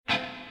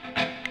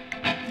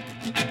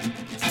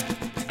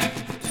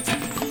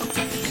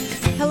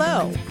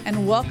Hello,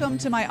 and welcome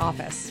to my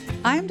office.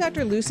 I'm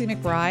Dr. Lucy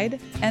McBride,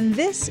 and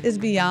this is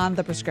Beyond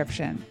the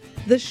Prescription,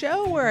 the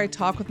show where I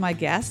talk with my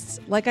guests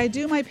like I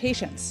do my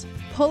patients,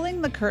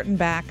 pulling the curtain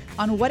back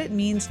on what it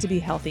means to be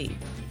healthy,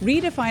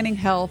 redefining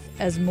health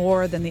as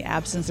more than the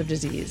absence of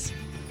disease.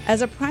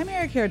 As a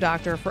primary care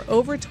doctor for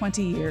over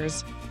 20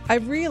 years,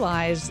 I've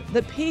realized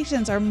that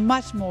patients are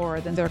much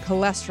more than their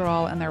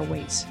cholesterol and their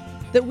weight,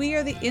 that we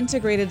are the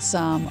integrated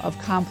sum of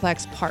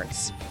complex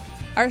parts.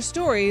 Our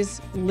stories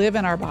live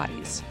in our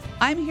bodies.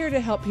 I'm here to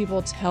help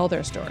people tell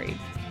their story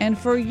and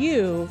for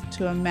you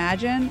to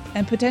imagine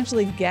and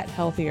potentially get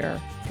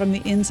healthier from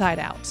the inside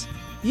out.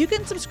 You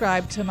can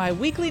subscribe to my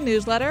weekly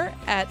newsletter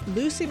at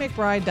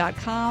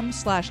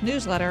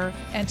lucymcbride.com/newsletter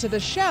and to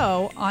the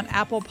show on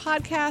Apple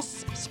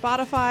Podcasts,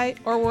 Spotify,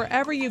 or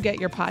wherever you get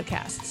your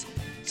podcasts.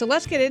 So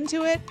let's get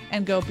into it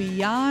and go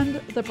beyond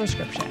the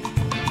prescription.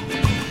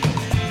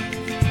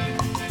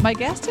 My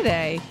guest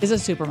today is a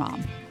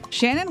supermom.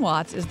 Shannon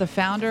Watts is the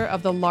founder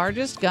of the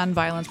largest gun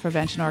violence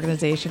prevention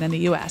organization in the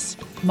U.S.,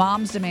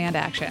 Moms Demand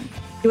Action.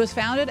 It was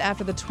founded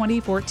after the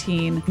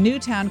 2014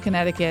 Newtown,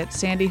 Connecticut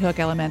Sandy Hook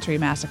Elementary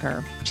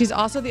massacre. She's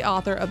also the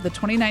author of the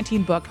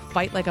 2019 book,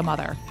 Fight Like a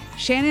Mother.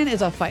 Shannon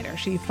is a fighter.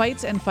 She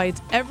fights and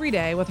fights every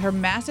day with her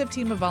massive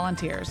team of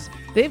volunteers.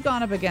 They've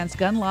gone up against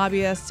gun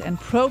lobbyists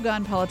and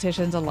pro-gun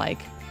politicians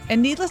alike.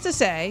 And needless to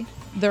say,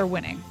 they're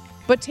winning.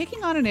 But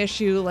taking on an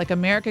issue like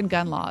American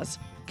gun laws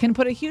can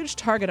put a huge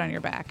target on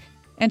your back.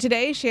 And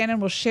today, Shannon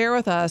will share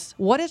with us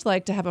what it's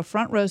like to have a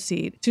front row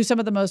seat to some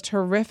of the most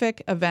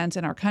horrific events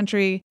in our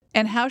country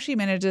and how she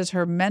manages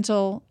her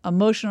mental,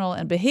 emotional,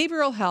 and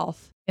behavioral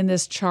health in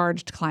this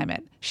charged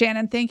climate.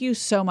 Shannon, thank you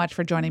so much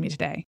for joining me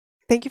today.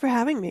 Thank you for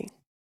having me.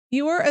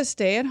 You were a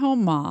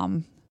stay-at-home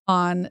mom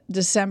on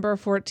December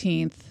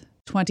 14th,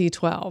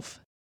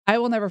 2012. I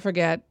will never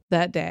forget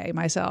that day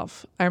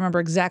myself. I remember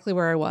exactly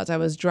where I was. I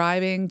was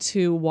driving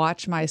to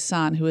watch my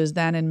son, who was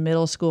then in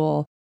middle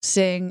school,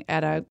 sing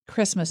at a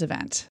Christmas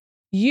event.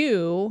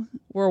 You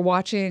were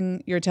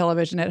watching your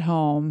television at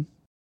home,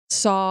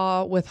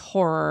 saw with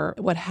horror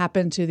what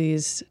happened to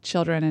these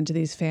children and to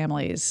these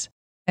families,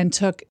 and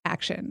took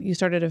action. You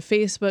started a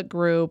Facebook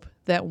group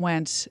that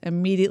went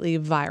immediately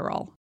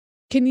viral.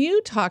 Can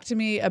you talk to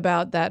me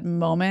about that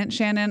moment,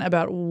 Shannon,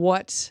 about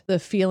what the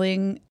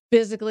feeling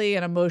physically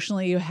and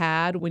emotionally you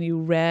had when you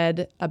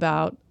read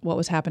about what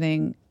was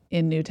happening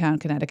in Newtown,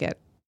 Connecticut?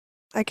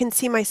 I can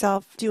see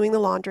myself doing the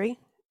laundry.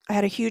 I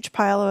had a huge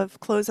pile of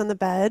clothes on the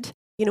bed.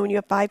 You know, when you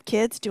have 5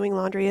 kids, doing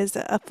laundry is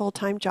a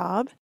full-time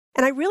job.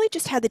 And I really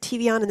just had the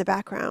TV on in the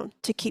background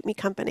to keep me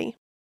company.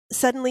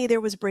 Suddenly,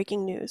 there was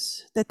breaking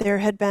news that there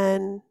had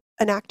been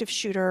an active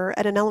shooter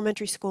at an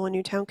elementary school in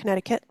Newtown,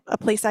 Connecticut, a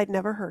place I'd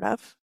never heard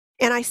of.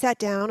 And I sat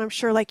down, I'm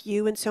sure like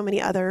you and so many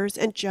others,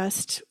 and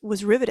just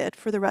was riveted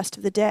for the rest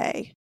of the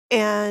day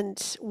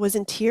and was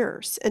in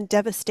tears and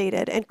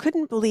devastated and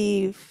couldn't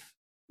believe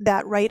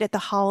that right at the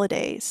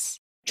holidays,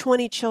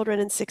 20 children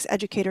and 6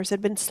 educators had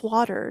been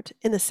slaughtered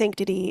in the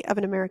sanctity of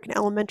an American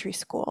elementary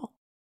school.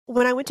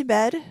 When I went to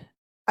bed,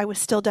 I was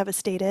still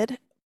devastated.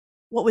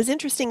 What was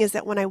interesting is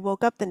that when I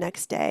woke up the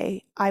next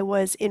day, I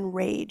was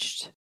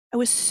enraged. I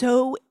was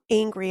so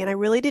angry, and I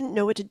really didn't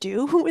know what to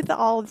do with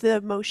all of the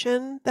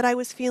emotion that I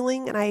was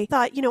feeling. And I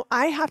thought,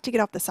 I have to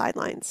get off the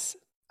sidelines.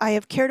 I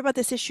have cared about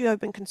this issue.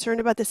 I've been concerned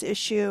about this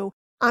issue.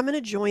 I'm going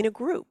to join a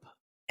group.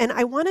 And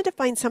I wanted to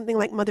find something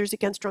like Mothers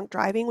Against Drunk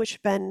Driving, which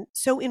had been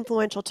so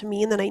influential to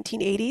me in the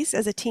 1980s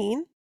as a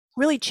teen,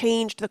 really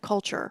changed the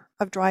culture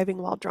of driving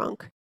while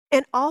drunk.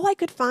 And all I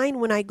could find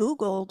when I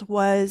Googled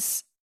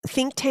was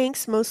think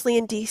tanks, mostly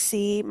in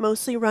DC,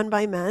 mostly run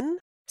by men,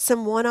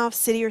 some one-off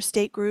city or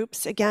state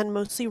groups, again,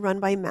 mostly run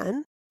by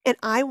men. And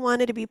I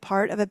wanted to be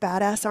part of a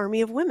badass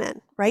army of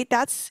women, right?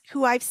 That's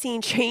who I've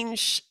seen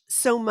change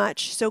so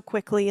much so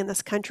quickly in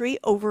this country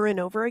over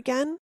and over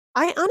again.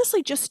 I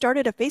honestly just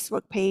started a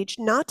Facebook page,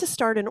 not to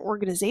start an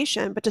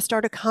organization, but to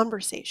start a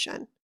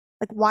conversation.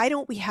 Like, why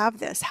don't we have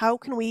this? How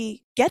can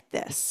we get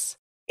this?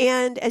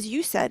 And as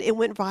you said, it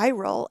went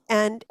viral.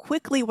 And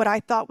quickly, what I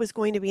thought was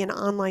going to be an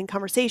online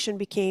conversation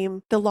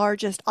became the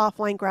largest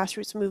offline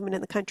grassroots movement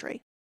in the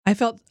country. I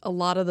felt a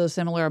lot of those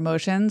similar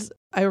emotions.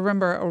 I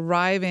remember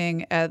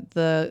arriving at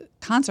the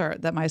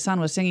concert that my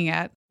son was singing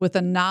at with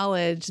the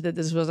knowledge that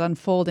this was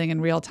unfolding in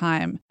real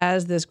time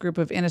as this group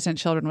of innocent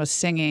children was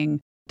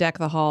singing Deck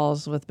the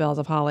Halls with Bells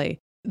of Holly.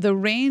 The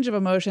range of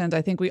emotions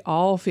I think we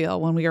all feel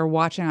when we are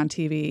watching on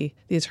TV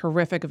these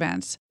horrific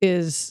events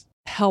is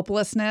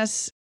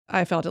helplessness.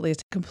 I felt at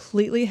least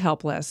completely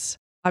helpless,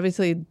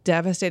 obviously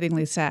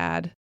devastatingly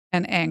sad,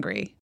 and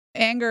angry.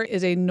 Anger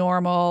is a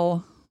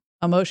normal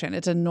emotion.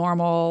 It's a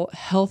normal,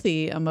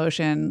 healthy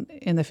emotion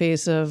in the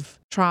face of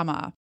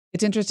trauma.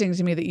 It's interesting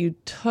to me that you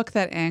took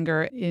that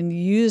anger and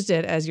used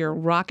it as your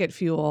rocket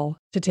fuel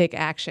to take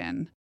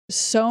action.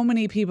 So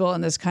many people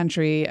in this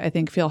country, I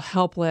think, feel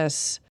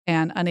helpless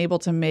and unable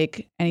to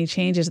make any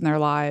changes in their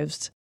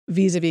lives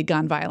vis-a-vis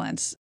gun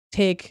violence.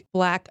 Take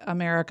Black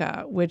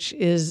America, which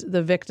is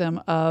the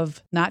victim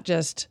of not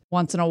just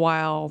once in a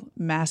while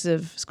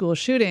massive school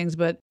shootings,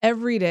 but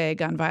everyday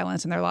gun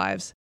violence in their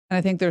lives. And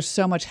I think there's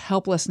so much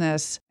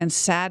helplessness and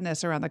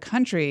sadness around the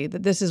country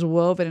that this is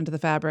woven into the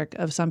fabric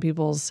of some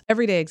people's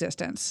everyday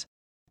existence.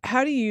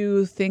 How do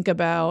you think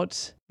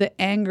about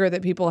the anger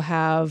that people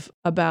have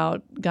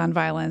about gun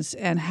violence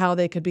and how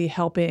they could be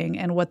helping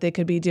and what they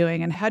could be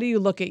doing? And how do you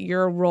look at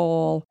your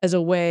role as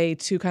a way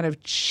to kind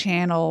of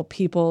channel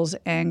people's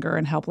anger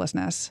and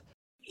helplessness?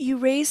 You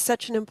raise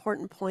such an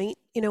important point.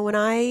 When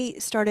I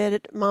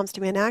started Moms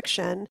Demand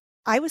Action,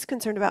 I was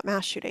concerned about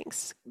mass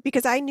shootings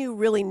because I knew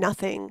really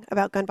nothing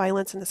about gun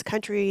violence in this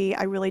country.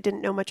 I really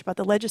didn't know much about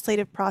the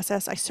legislative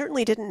process. I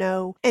certainly didn't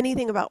know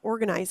anything about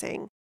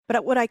organizing.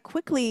 But what I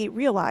quickly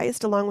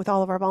realized, along with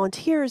all of our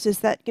volunteers, is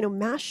that,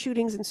 mass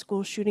shootings and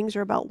school shootings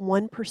are about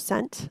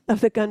 1% of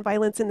the gun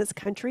violence in this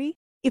country.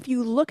 If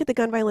you look at the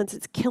gun violence,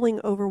 it's killing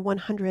over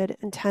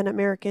 110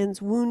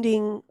 Americans,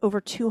 wounding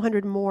over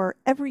 200 more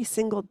every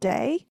single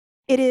day.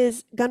 It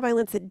is gun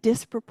violence that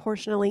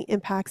disproportionately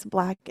impacts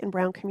Black and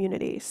brown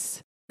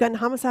communities. Gun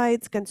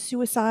homicides, gun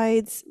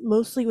suicides,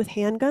 mostly with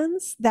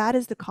handguns, that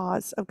is the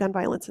cause of gun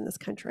violence in this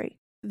country,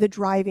 the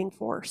driving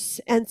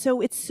force. And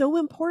so it's so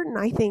important,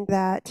 I think,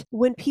 that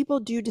when people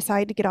do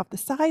decide to get off the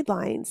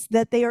sidelines,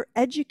 that they are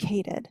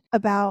educated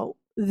about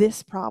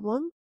this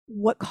problem,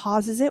 what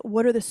causes it,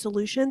 what are the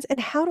solutions, and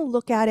how to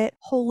look at it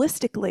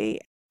holistically.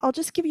 I'll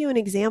just give you an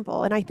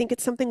example, and I think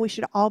it's something we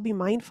should all be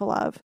mindful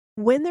of.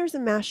 When there's a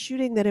mass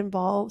shooting that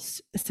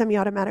involves a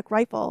semi-automatic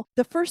rifle,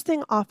 the first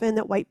thing often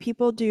that white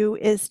people do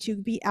is to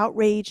be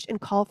outraged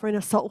and call for an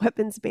assault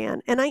weapons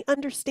ban. And I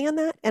understand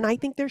that, and I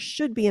think there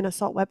should be an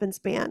assault weapons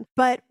ban.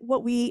 But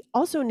what we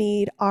also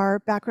need are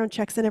background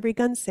checks in every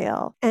gun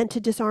sale, and to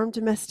disarm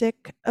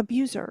domestic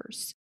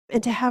abusers,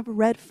 and to have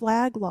red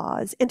flag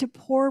laws, and to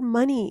pour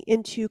money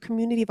into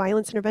community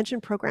violence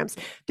intervention programs.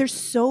 There's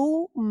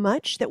so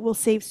much that will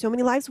save so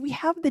many lives. We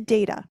have the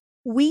data.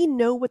 We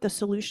know what the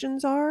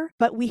solutions are,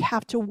 but we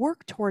have to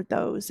work toward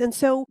those. And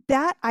so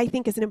that, I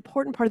think, is an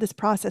important part of this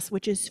process,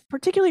 which is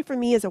particularly for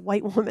me as a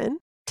white woman,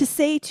 to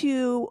say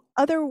to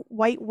other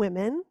white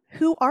women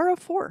who are a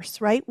force,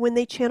 right, when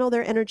they channel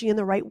their energy in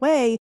the right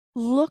way,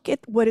 look at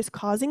what is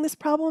causing this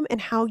problem and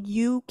how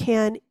you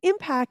can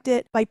impact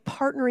it by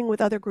partnering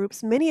with other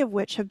groups, many of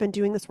which have been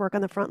doing this work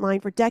on the front line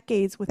for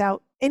decades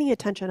without any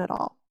attention at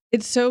all.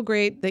 It's so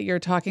great that you're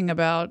talking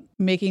about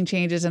making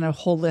changes in a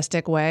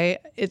holistic way.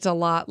 It's a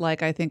lot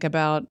like I think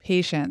about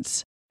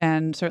patients.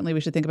 And certainly we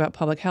should think about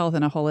public health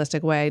in a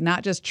holistic way,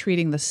 not just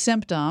treating the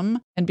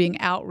symptom and being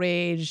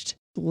outraged,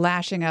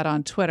 lashing out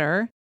on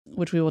Twitter,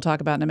 which we will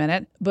talk about in a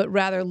minute, but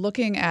rather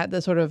looking at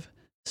the sort of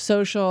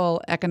social,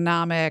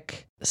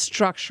 economic,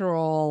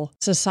 structural,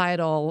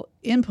 societal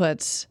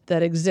inputs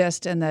that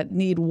exist and that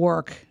need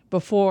work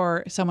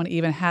before someone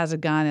even has a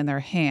gun in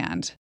their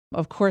hand.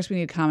 Of course, we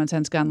need common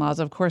sense gun laws.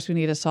 Of course, we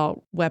need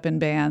assault weapon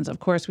bans. Of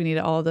course, we need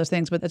all of those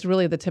things, but that's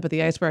really the tip of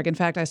the iceberg. In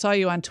fact, I saw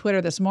you on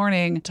Twitter this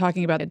morning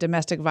talking about a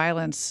domestic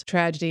violence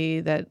tragedy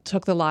that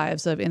took the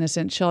lives of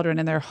innocent children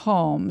in their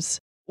homes.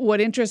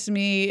 What interests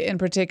me in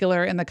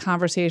particular in the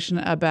conversation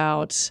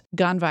about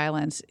gun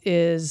violence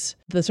is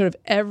the sort of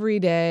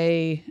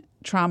everyday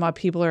trauma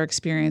people are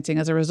experiencing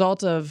as a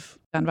result of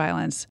gun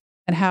violence.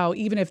 And how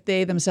even if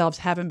they themselves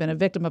haven't been a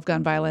victim of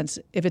gun violence,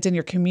 if it's in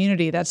your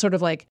community, that's sort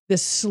of like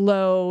this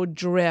slow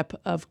drip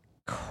of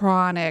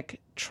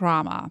chronic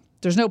trauma.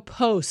 There's no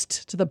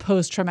post to the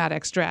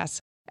post-traumatic stress.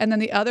 And then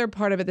the other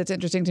part of it that's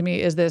interesting to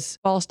me is this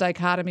false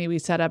dichotomy we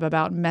set up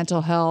about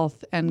mental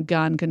health and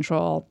gun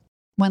control.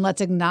 When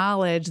let's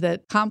acknowledge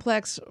that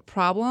complex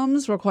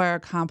problems require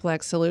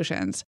complex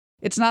solutions.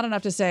 It's not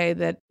enough to say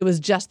that it was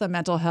just the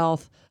mental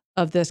health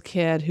of this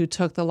kid who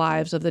took the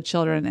lives of the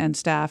children and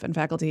staff and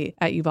faculty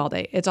at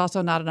Uvalde. It's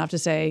also not enough to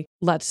say,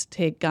 let's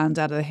take guns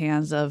out of the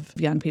hands of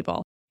young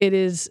people. It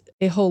is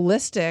a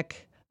holistic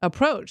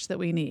approach that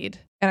we need.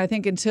 And I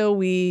think until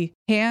we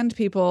hand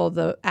people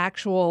the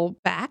actual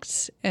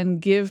facts and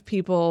give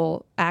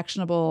people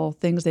actionable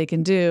things they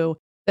can do,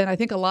 then I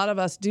think a lot of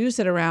us do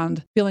sit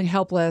around feeling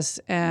helpless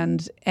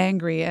and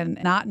angry and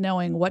not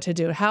knowing what to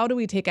do. How do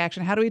we take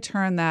action? How do we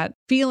turn that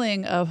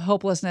feeling of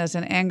hopelessness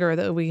and anger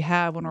that we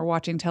have when we're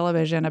watching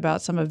television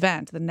about some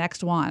event, the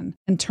next one,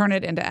 and turn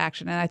it into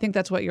action? And I think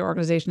that's what your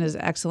organization is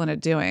excellent at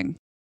doing.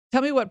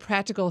 Tell me what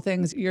practical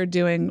things you're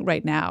doing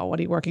right now. What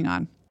are you working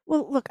on?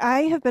 Well, look,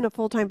 I have been a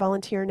full-time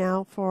volunteer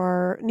now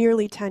for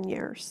nearly 10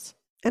 years.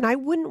 And I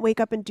wouldn't wake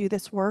up and do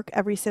this work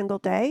every single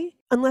day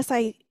unless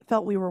I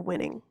felt we were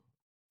winning.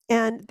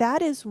 And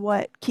that is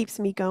what keeps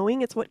me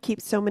going. It's what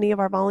keeps so many of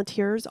our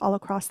volunteers all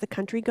across the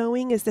country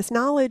going, is this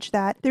knowledge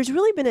that there's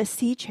really been a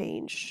sea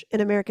change in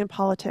American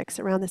politics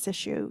around this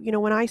issue.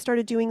 When I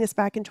started doing this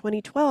back in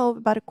 2012,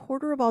 about a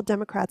quarter of all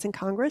Democrats in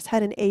Congress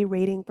had an A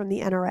rating from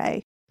the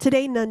NRA.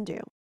 Today, none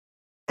do.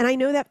 And I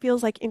know that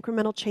feels like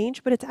incremental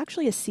change, but it's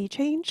actually a sea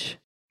change.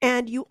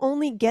 And you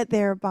only get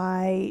there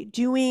by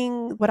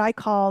doing what I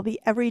call the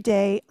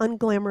everyday,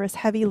 unglamorous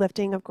heavy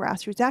lifting of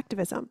grassroots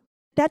activism.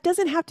 That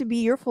doesn't have to be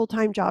your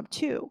full-time job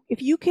too.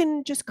 If you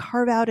can just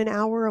carve out an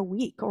hour a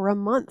week or a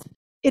month,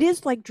 it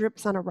is like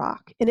drips on a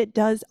rock, and it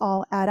does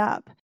all add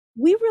up.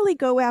 We really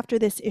go after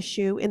this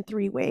issue in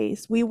three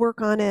ways. We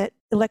work on it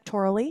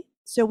electorally.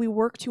 So we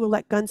work to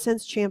elect gun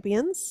sense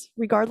champions,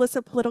 regardless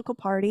of political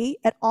party,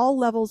 at all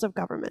levels of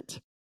government.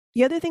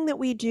 The other thing that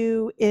we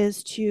do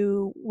is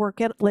to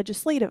work it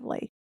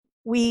legislatively.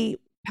 We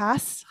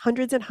pass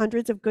hundreds and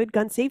hundreds of good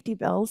gun safety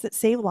bills that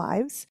save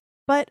lives,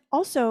 but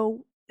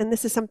also, and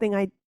this is something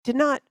I did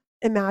not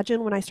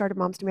imagine when I started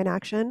Moms Demand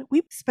Action,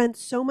 we spend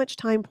so much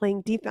time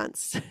playing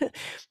defense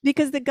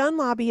because the gun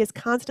lobby is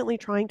constantly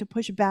trying to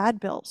push bad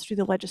bills through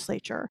the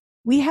legislature.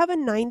 We have a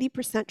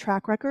 90%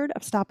 track record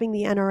of stopping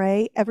the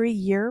NRA every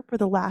year for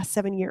the last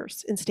 7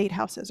 years in state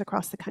houses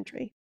across the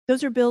country.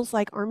 Those are bills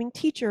like arming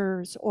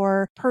teachers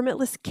or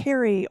permitless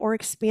carry or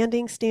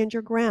expanding stand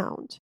your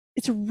ground.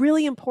 It's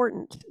really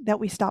important that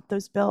we stop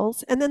those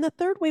bills. And then the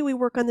third way we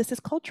work on this is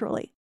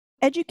culturally,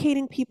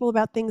 educating people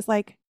about things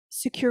like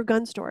secure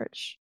gun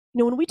storage.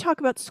 When we talk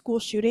about school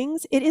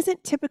shootings, it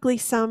isn't typically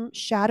some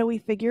shadowy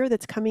figure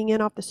that's coming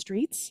in off the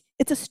streets.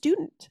 It's a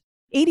student.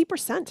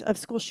 80% of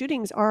school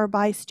shootings are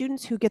by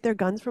students who get their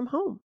guns from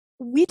home.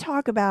 We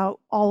talk about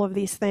all of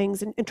these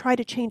things and try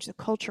to change the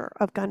culture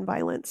of gun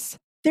violence.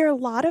 There are a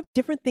lot of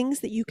different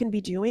things that you can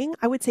be doing.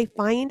 I would say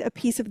find a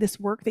piece of this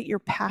work that you're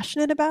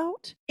passionate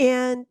about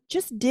and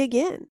just dig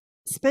in.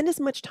 Spend as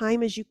much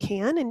time as you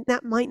can, and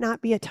that might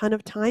not be a ton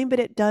of time,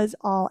 but it does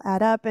all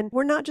add up. And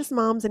we're not just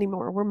moms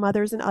anymore. We're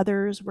mothers and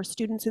others. We're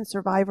students and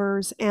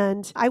survivors.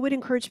 And I would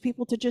encourage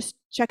people to just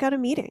check out a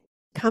meeting.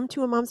 Come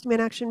to a Moms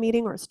Demand Action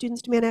meeting or a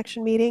Students Demand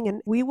Action meeting,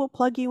 and we will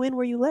plug you in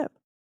where you live.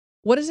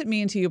 What does it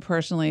mean to you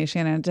personally,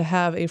 Shannon, to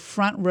have a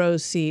front row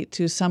seat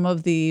to some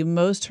of the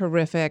most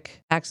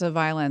horrific acts of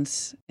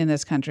violence in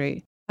this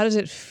country? How does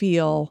it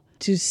feel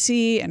to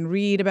see and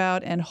read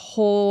about and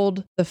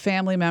hold the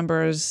family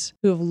members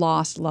who have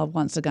lost loved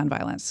ones to gun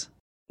violence?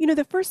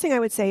 The first thing I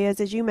would say is,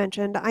 as you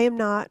mentioned, I am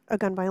not a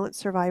gun violence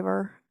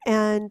survivor.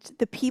 And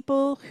the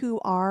people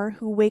who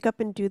wake up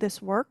and do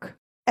this work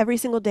every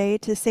single day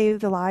to save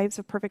the lives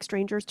of perfect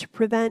strangers, to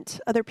prevent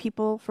other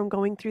people from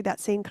going through that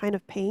same kind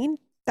of pain,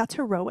 that's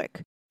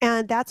heroic.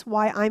 And that's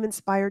why I'm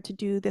inspired to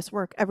do this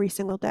work every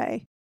single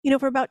day.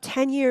 For about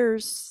 10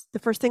 years, the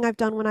first thing I've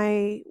done when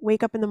I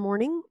wake up in the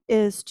morning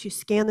is to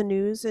scan the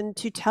news and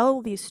to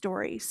tell these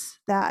stories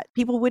that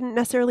people wouldn't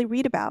necessarily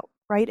read about,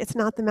 right? It's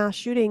not the mass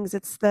shootings.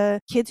 It's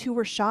the kids who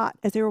were shot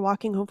as they were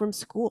walking home from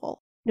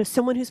school.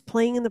 Someone who's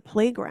playing in the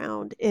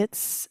playground.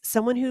 It's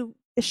someone who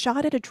is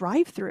shot at a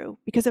drive-through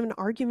because of an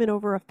argument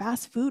over a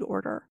fast food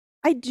order.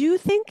 I do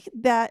think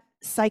that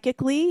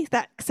psychically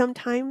that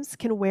sometimes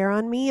can wear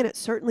on me, and it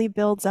certainly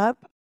builds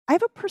up. I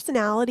have a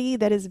personality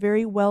that is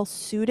very well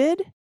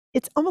suited.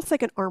 It's almost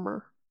like an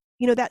armor.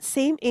 That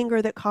same anger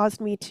that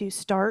caused me to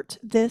start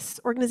this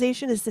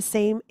organization is the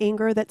same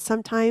anger that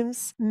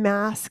sometimes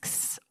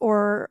masks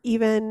or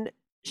even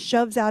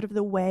shoves out of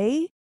the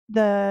way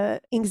the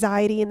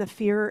anxiety and the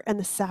fear and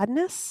the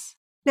sadness.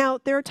 Now,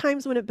 there are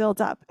times when it builds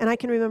up, and I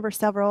can remember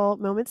several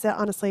moments that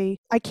honestly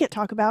I can't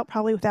talk about,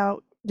 probably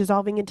without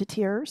dissolving into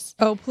tears.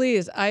 Oh,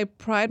 please. I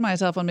pride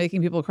myself on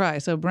making people cry,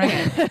 so bring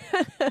it.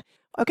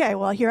 Okay,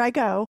 well, here I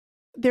go.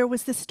 There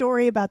was this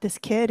story about this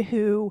kid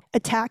who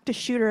attacked a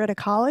shooter at a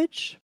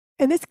college,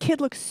 and this kid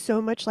looks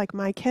so much like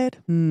my kid.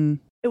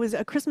 It was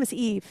a Christmas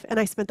Eve, and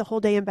I spent the whole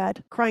day in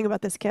bed crying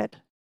about this kid.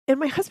 And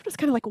my husband was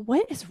kind of like,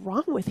 what is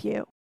wrong with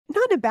you?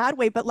 Not in a bad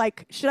way, but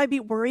like, should I be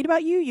worried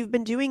about you? You've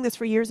been doing this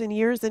for years and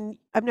years, and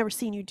I've never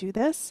seen you do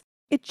this.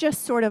 It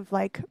just sort of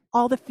like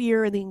all the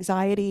fear and the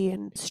anxiety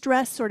and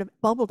stress sort of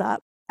bubbled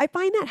up. I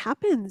find that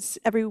happens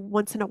every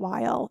once in a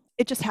while.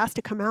 It just has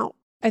to come out.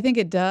 I think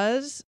it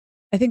does.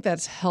 I think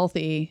that's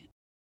healthy.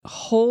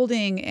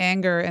 Holding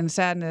anger and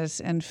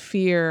sadness and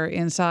fear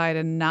inside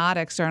and not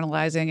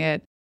externalizing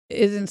it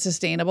isn't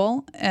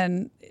sustainable.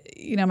 And,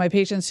 my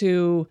patients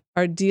who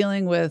are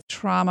dealing with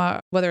trauma,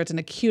 whether it's an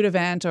acute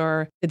event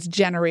or it's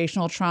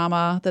generational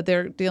trauma that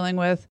they're dealing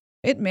with,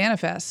 it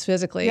manifests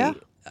physically. Yeah.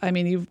 I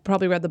mean, you've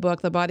probably read the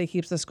book, The Body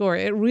Keeps the Score.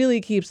 It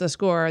really keeps the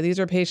score. These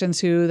are patients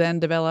who then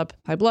develop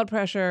high blood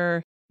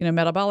pressure,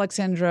 metabolic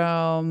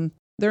syndrome.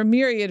 There are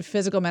myriad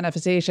physical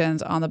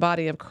manifestations on the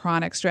body of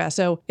chronic stress.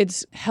 So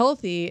it's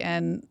healthy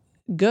and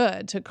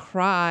good to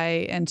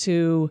cry and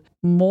to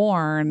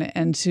mourn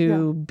and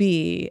to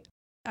be.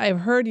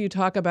 I've heard you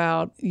talk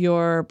about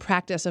your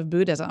practice of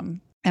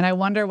Buddhism, and I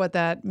wonder what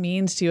that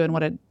means to you and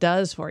what it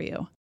does for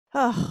you.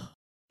 Oh,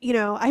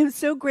 I'm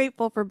so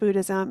grateful for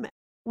Buddhism.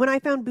 When I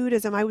found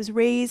Buddhism, I was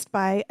raised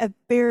by a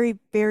very,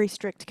 very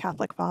strict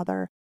Catholic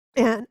father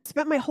and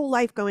spent my whole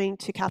life going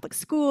to Catholic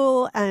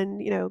school and,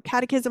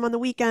 catechism on the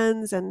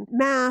weekends and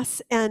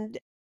mass, and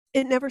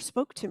it never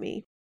spoke to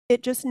me.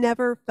 It just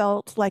never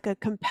felt like a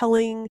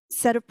compelling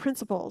set of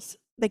principles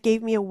that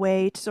gave me a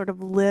way to sort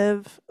of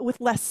live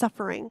with less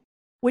suffering,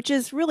 which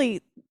is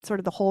really sort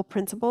of the whole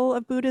principle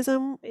of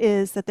Buddhism,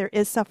 is that there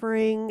is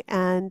suffering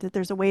and that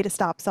there's a way to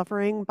stop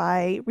suffering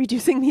by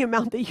reducing the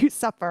amount that you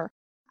suffer.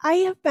 I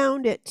have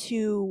found it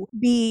to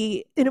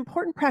be an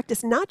important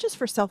practice, not just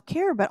for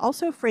self-care, but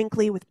also,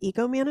 frankly, with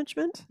ego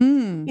management.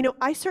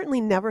 I certainly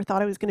never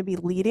thought I was going to be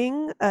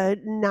leading a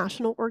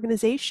national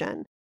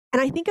organization.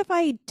 And I think if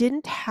I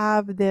didn't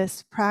have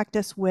this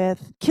practice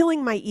with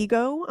killing my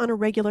ego on a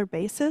regular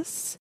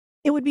basis,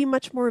 it would be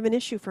much more of an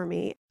issue for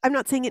me. I'm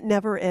not saying it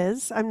never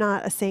is. I'm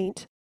not a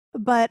saint,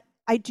 but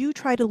I do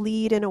try to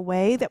lead in a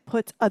way that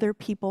puts other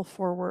people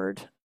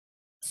forward.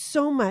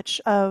 So much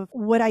of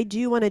what I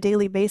do on a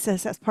daily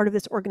basis as part of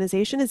this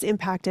organization is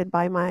impacted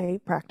by my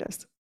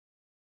practice.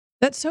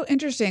 That's so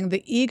interesting.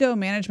 The ego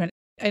management.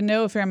 I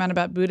know a fair amount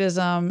about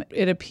Buddhism.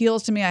 It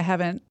appeals to me. I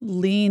haven't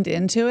leaned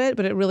into it,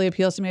 but it really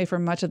appeals to me for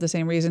much of the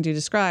same reasons you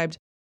described.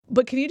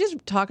 But can you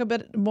just talk a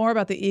bit more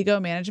about the ego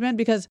management?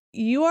 Because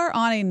you are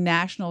on a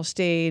national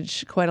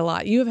stage quite a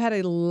lot. You have had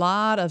a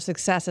lot of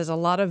successes, a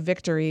lot of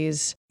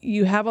victories.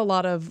 You have a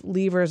lot of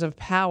levers of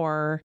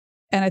power.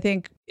 And I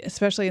think,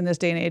 especially in this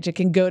day and age, it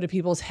can go to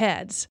people's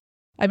heads.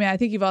 I mean, I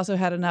think you've also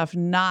had enough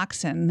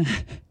knocks and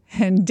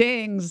and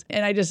dings.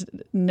 And I just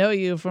know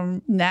you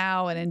from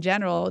now and in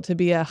general to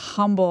be a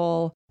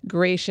humble,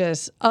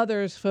 gracious,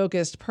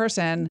 others-focused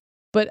person.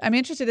 But I'm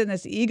interested in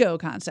this ego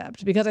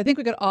concept because I think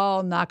we could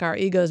all knock our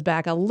egos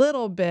back a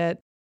little bit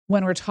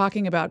when we're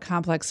talking about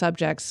complex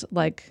subjects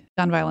like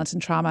gun violence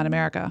and trauma in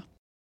America.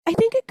 I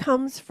think it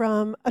comes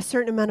from a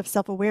certain amount of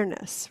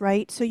self-awareness,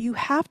 right? So you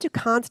have to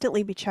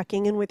constantly be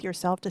checking in with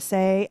yourself to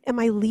say, am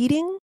I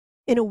leading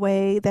in a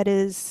way that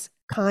is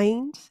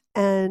kind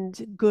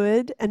and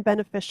good and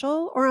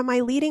beneficial, or am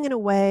I leading in a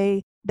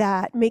way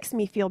that makes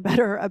me feel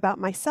better about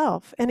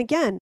myself? And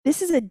again,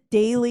 this is a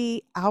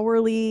daily,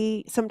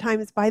 hourly,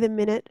 sometimes by the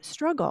minute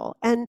struggle.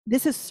 And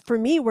this is for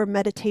me where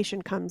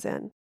meditation comes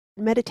in.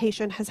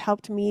 Meditation has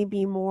helped me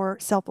be more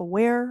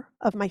self-aware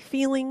of my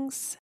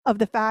feelings, of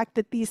the fact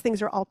that these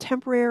things are all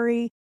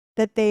temporary,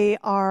 that they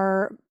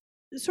are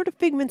sort of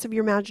figments of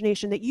your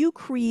imagination, that you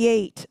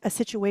create a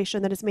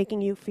situation that is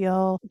making you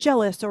feel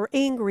jealous or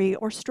angry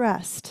or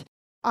stressed.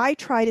 I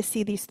try to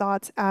see these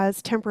thoughts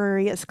as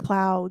temporary as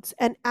clouds.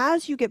 And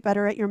as you get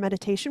better at your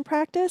meditation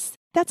practice,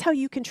 that's how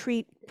you can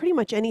treat pretty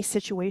much any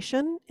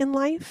situation in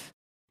life.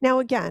 Now,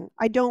 again,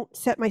 I don't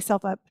set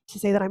myself up to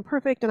say that I'm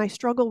perfect, and I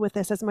struggle with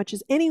this as much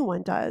as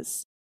anyone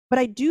does. But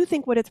I do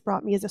think what it's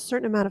brought me is a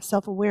certain amount of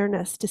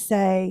self-awareness to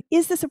say,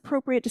 is this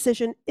appropriate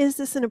decision? Is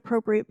this an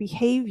appropriate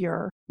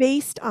behavior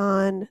based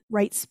on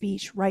right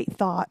speech, right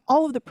thought,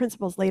 all of the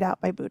principles laid out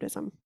by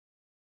Buddhism?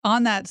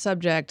 On that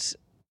subject,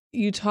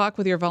 you talk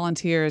with your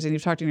volunteers and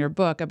you've talked in your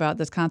book about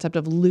this concept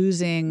of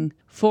losing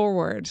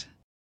forward.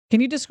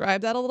 Can you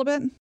describe that a little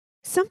bit?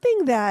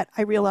 Something that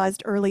I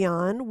realized early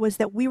on was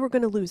that we were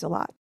going to lose a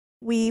lot.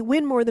 We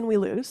win more than we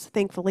lose,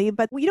 thankfully,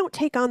 but we don't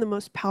take on the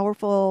most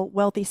powerful,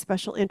 wealthy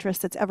special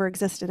interest that's ever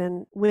existed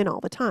and win all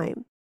the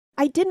time.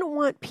 I didn't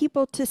want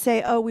people to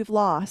say, oh, we've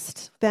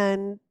lost,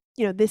 then,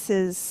 this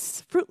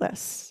is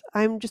fruitless.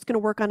 I'm just going to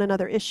work on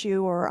another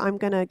issue, or I'm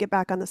going to get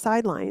back on the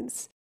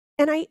sidelines.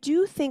 And I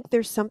do think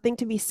there's something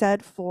to be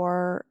said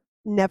for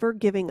never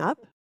giving up.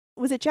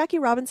 Was it Jackie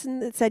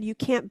Robinson that said you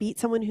can't beat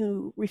someone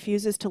who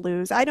refuses to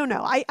lose? I don't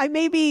know. I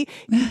may be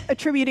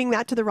attributing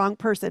that to the wrong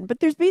person,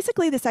 but there's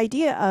basically this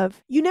idea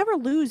of you never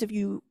lose if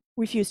you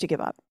refuse to give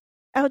up.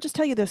 I'll just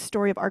tell you the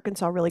story of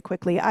Arkansas really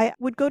quickly. I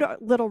would go to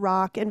Little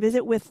Rock and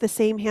visit with the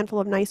same handful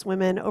of nice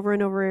women over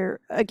and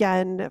over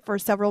again for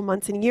several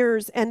months and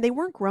years, and they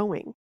weren't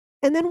growing.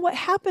 And then what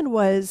happened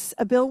was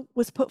a bill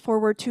was put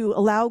forward to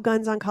allow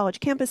guns on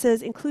college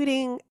campuses,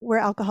 including where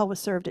alcohol was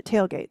served at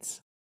tailgates.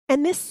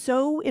 And this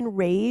so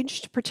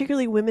enraged,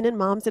 particularly women and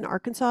moms in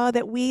Arkansas,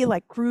 that we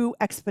grew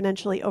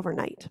exponentially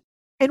overnight.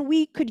 And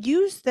we could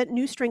use that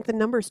new strength in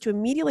numbers to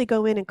immediately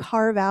go in and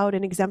carve out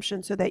an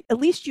exemption so that at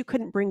least you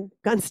couldn't bring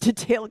guns to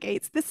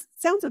tailgates. This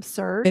sounds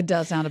absurd. It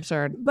does sound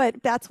absurd.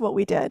 But that's what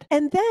we did.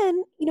 And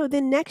then,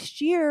 the next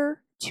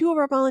year, 2 of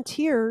our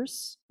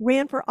volunteers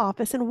ran for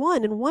office and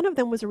won. And one of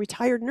them was a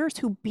retired nurse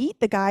who beat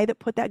the guy that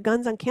put that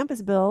guns on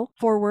campus bill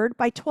forward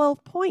by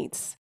 12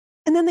 points.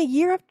 And then the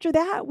year after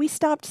that, we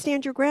stopped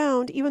Stand Your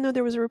Ground, even though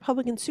there was a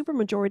Republican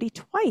supermajority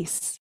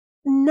twice.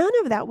 None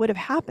of that would have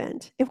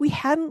happened if we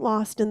hadn't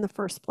lost in the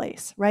first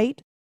place,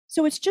 right?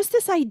 So it's just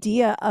this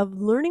idea of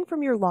learning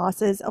from your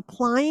losses,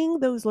 applying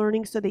those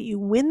learnings so that you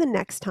win the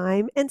next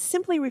time, and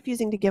simply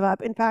refusing to give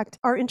up. In fact,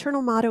 our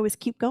internal motto is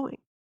keep going.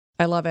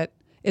 I love it.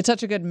 It's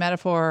such a good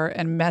metaphor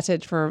and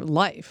message for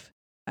life.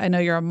 I know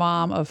you're a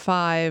mom of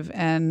 5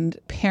 and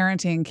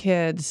parenting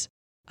kids.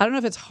 I don't know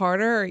if it's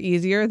harder or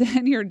easier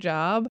than your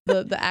job,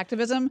 the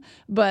activism,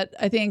 but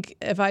I think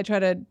if I try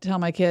to tell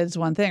my kids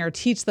one thing or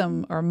teach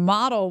them or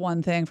model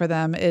one thing for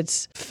them,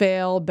 it's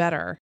fail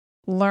better.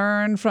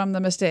 Learn from the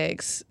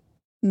mistakes.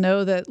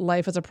 Know that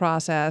life is a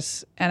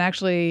process. And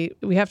actually,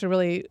 we have to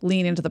really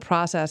lean into the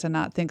process and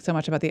not think so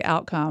much about the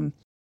outcome.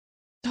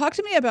 Talk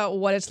to me about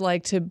what it's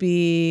like to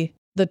be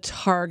the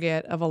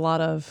target of a lot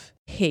of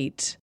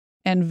hate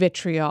and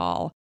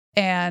vitriol,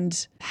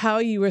 and how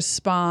you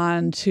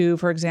respond to,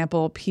 for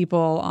example,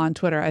 people on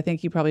Twitter. I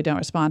think you probably don't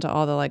respond to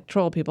all the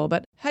troll people,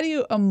 but how do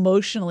you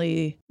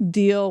emotionally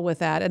deal with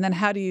that? And then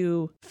how do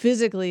you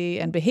physically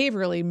and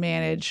behaviorally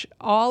manage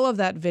all of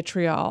that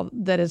vitriol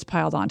that is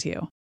piled onto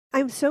you?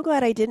 I'm so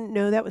glad I didn't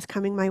know that was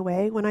coming my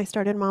way when I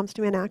started Moms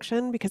Demand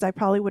Action because I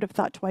probably would have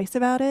thought twice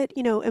about it.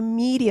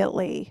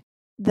 Immediately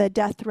the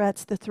death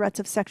threats, the threats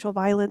of sexual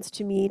violence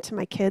to me, to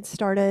my kids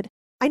started.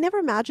 I never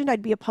imagined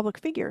I'd be a public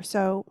figure.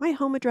 So my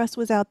home address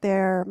was out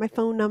there, my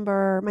phone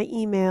number, my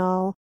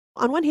email.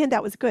 On one hand,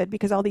 that was good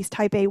because all these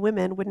type A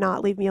women would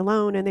not leave me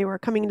alone and they were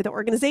coming into the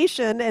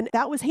organization, and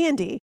that was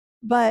handy.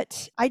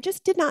 But I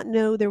just did not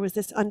know there was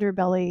this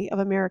underbelly of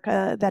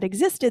America that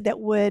existed that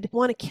would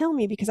want to kill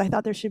me because I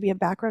thought there should be a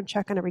background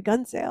check on every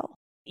gun sale.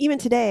 Even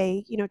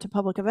today, to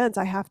public events,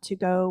 I have to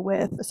go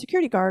with a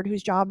security guard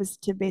whose job is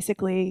to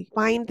basically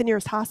find the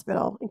nearest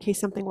hospital in case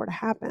something were to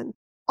happen.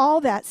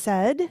 All that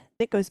said,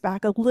 it goes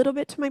back a little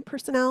bit to my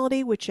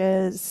personality, which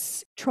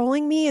is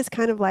trolling me is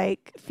kind of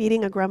like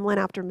feeding a gremlin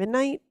after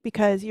midnight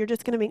because you're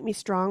just going to make me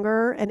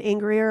stronger and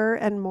angrier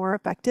and more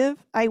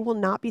effective. I will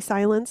not be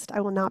silenced.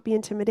 I will not be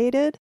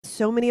intimidated.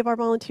 So many of our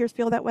volunteers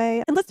feel that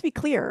way. And let's be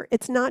clear,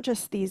 it's not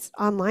just these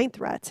online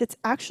threats. It's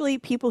actually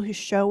people who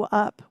show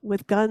up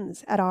with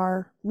guns at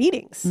our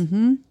meetings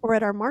or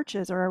at our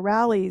marches or our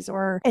rallies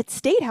or at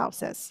state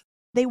houses.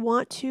 They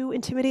want to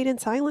intimidate and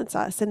silence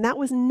us. And that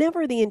was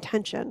never the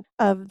intention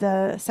of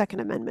the Second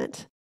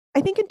Amendment.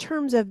 I think in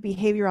terms of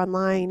behavior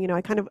online,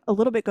 I kind of a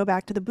little bit go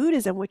back to the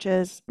Buddhism, which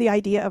is the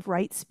idea of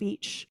right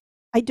speech.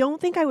 I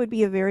don't think I would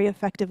be a very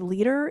effective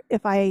leader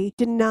if I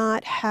did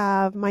not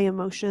have my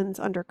emotions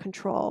under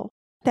control.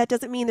 That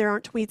doesn't mean there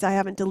aren't tweets I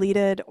haven't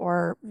deleted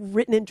or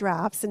written in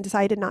drafts and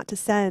decided not to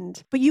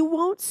send. But you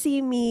won't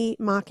see me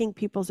mocking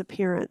people's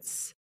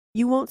appearance.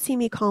 You won't see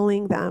me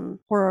calling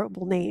them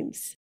horrible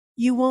names.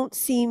 You won't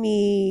see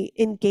me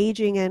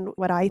engaging in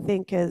what I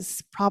think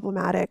is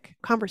problematic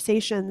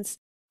conversations.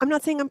 I'm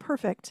not saying I'm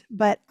perfect,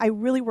 but I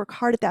really work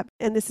hard at that.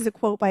 And this is a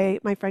quote by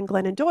my friend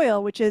Glennon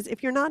Doyle, which is,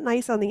 if you're not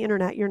nice on the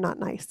internet, you're not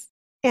nice.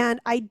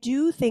 And I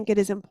do think it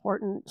is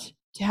important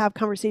to have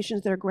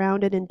conversations that are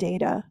grounded in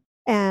data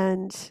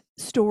and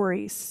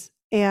stories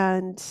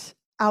and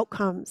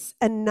outcomes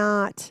and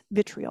not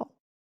vitriol.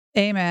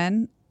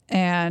 Amen.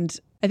 And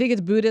I think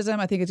it's Buddhism.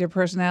 I think it's your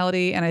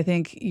personality. And I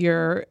think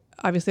you're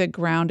obviously a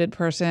grounded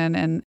person.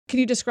 And can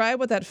you describe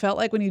what that felt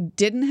like when you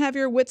didn't have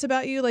your wits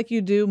about you like you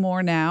do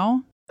more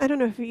now? I don't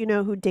know if you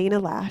know who Dana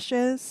Lash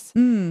is.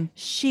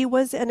 She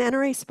was an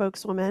NRA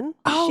spokeswoman.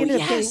 Oh,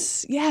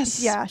 yes.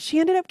 Yeah, she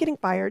ended up getting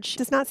fired. She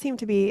does not seem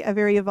to be a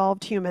very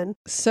evolved human.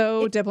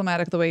 So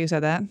diplomatic the way you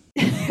said that.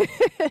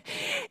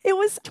 It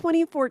was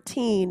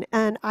 2014,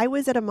 and I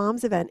was at a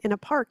mom's event in a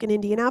park in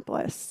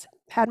Indianapolis.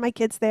 Had my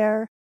kids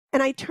there.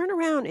 And I turn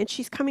around and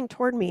she's coming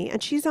toward me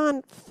and she's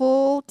on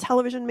full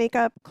television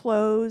makeup,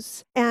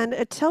 clothes, and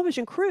a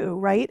television crew,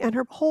 right? And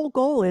her whole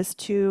goal is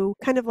to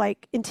kind of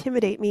like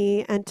intimidate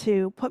me and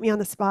to put me on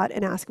the spot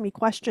and ask me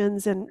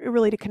questions and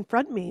really to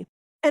confront me.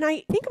 And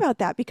I think about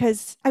that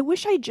because I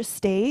wish I just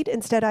stayed.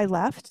 Instead, I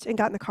left and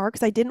got in the car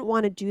because I didn't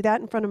want to do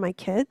that in front of my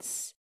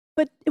kids.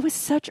 But it was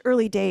such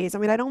early days. I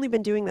mean, I'd only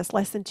been doing this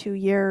less than 2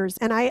 years,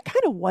 and I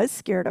kind of was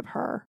scared of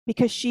her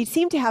because she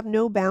seemed to have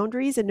no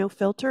boundaries and no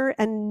filter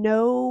and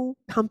no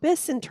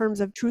compass in terms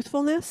of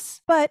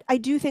truthfulness. But I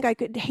do think I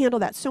could handle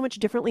that so much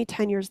differently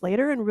 10 years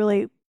later and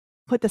really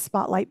put the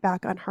spotlight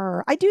back on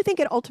her. I do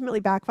think it ultimately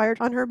backfired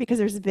on her because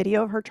there's a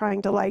video of her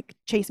trying to like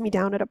chase me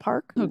down at a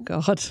park. Oh,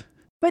 God.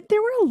 But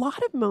there were a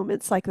lot of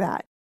moments like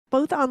that,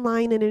 both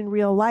online and in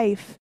real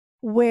life,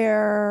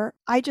 where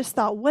I just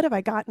thought, what have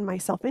I gotten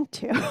myself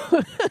into?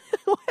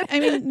 I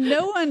mean,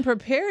 no one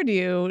prepared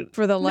you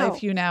for the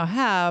life you now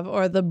have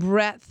or the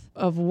breadth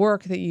of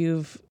work that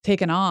you've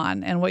taken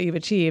on and what you've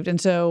achieved.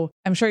 And so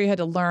I'm sure you had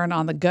to learn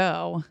on the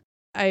go.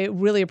 I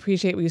really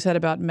appreciate what you said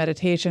about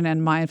meditation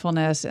and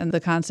mindfulness and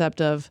the concept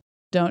of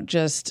don't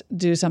just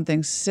do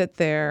something, sit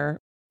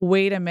there,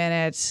 wait a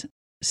minute,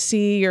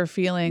 see your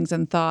feelings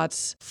and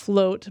thoughts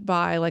float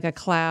by like a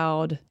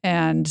cloud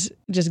and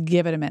just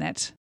give it a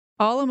minute.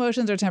 All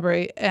emotions are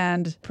temporary,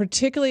 and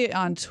particularly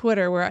on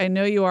Twitter, where I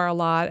know you are a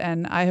lot,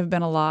 and I have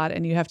been a lot,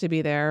 and you have to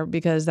be there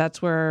because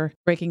that's where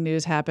breaking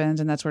news happens,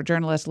 and that's where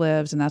journalists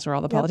lives, and that's where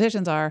all the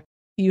politicians are.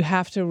 You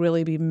have to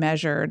really be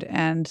measured,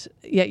 and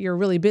yet you're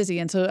really busy.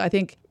 And so I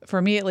think,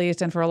 for me at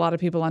least, and for a lot of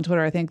people on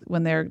Twitter, I think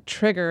when they're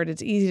triggered,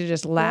 it's easy to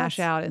just lash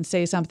out and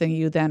say something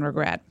you then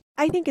regret.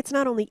 I think it's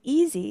not only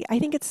easy, I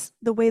think it's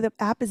the way the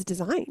app is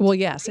designed. Well,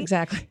 yes, right?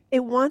 exactly.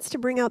 It wants to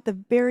bring out the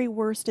very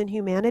worst in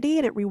humanity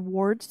and it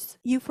rewards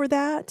you for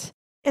that.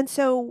 And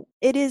so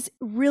it is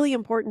really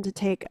important to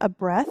take a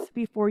breath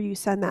before you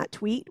send that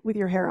tweet with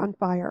your hair on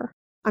fire.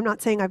 I'm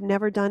not saying I've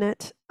never done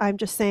it. I'm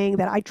just saying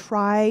that I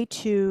try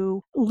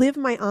to live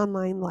my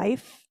online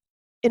life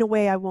in a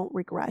way I won't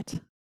regret.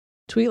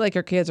 Tweet like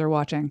your kids are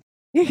watching.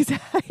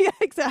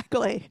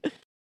 Exactly.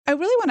 I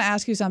really want to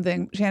ask you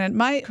something, Shannon.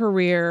 My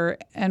career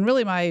and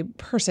really my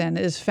person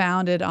is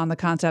founded on the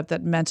concept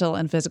that mental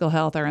and physical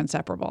health are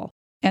inseparable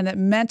and that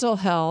mental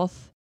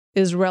health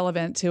is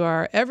relevant to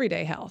our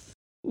everyday health.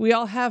 We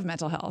all have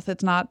mental health.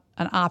 It's not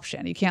an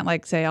option. You can't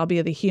like say, I'll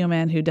be the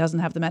human who doesn't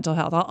have the mental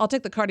health. I'll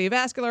take the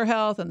cardiovascular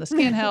health and the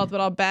skin health,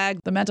 but I'll bag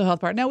the mental health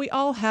part. No, we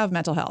all have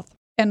mental health.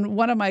 And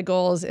one of my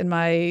goals in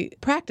my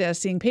practice,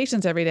 seeing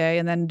patients every day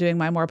and then doing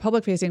my more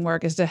public-facing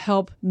work, is to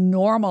help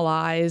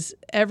normalize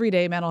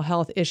everyday mental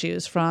health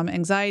issues, from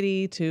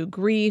anxiety to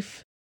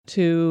grief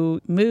to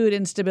mood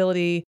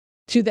instability,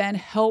 to then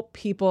help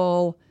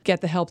people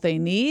get the help they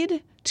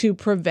need to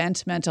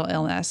prevent mental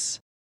illness.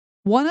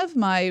 One of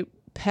my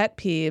pet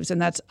peeves,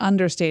 and that's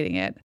understating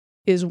it,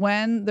 is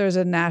when there's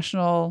a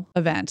national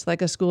event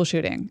like a school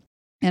shooting,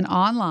 and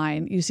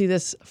online you see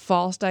this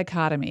false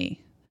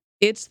dichotomy.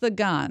 It's the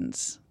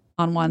guns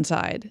on one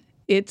side,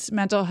 it's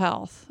mental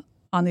health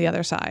on the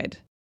other side.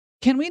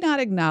 Can we not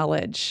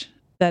acknowledge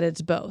that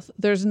it's both?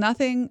 There's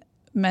nothing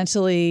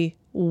mentally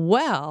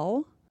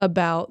well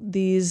about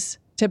these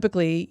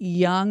typically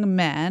young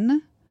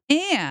men,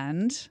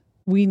 and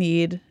we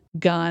need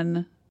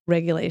gun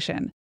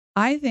regulation.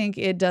 I think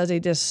it does a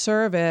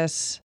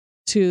disservice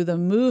to the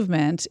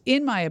movement,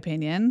 in my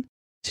opinion,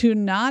 to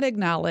not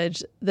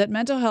acknowledge that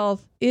mental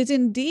health is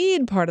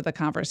indeed part of the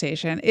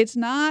conversation. It's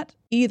not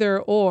either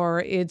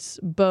or, it's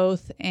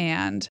both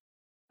and.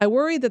 I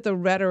worry that the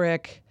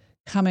rhetoric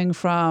coming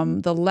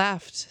from the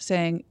left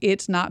saying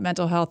it's not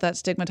mental health that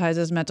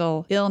stigmatizes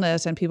mental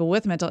illness and people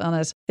with mental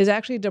illness is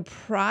actually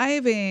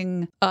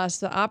depriving us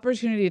the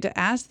opportunity to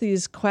ask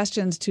these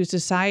questions to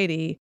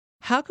society.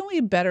 How can we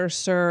better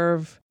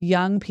serve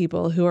young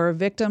people who are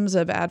victims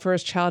of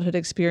adverse childhood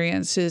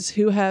experiences,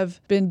 who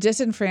have been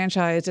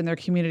disenfranchised in their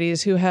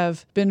communities, who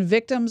have been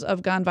victims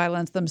of gun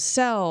violence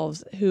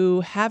themselves,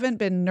 who haven't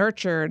been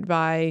nurtured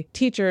by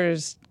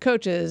teachers,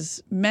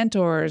 coaches,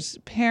 mentors,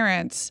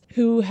 parents,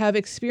 who have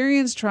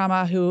experienced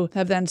trauma, who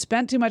have then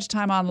spent too much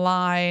time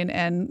online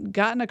and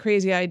gotten a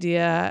crazy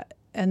idea,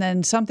 and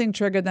then something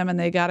triggered them and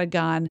they got a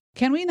gun?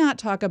 Can we not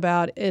talk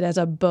about it as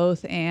a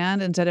both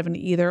and instead of an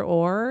either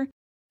or?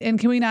 And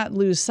can we not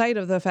lose sight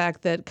of the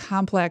fact that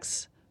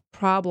complex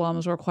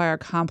problems require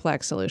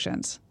complex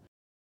solutions?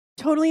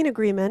 Totally in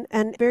agreement,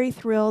 and very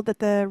thrilled that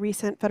the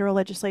recent federal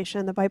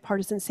legislation, the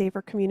Bipartisan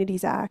Safer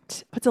Communities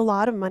Act, puts a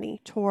lot of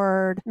money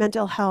toward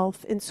mental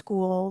health in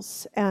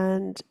schools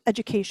and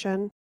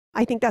education.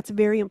 I think that's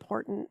very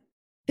important.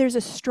 There's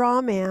a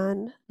straw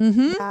man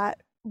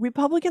that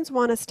Republicans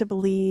want us to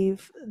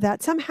believe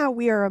that somehow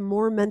we are a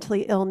more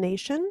mentally ill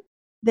nation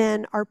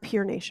than our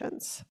peer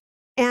nations.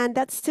 And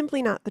that's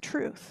simply not the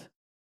truth.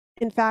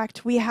 In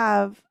fact, we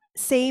have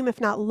same,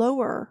 if not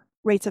lower,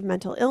 rates of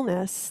mental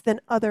illness than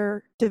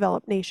other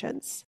developed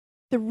nations.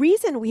 The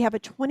reason we have a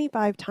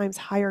 25 times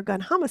higher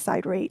gun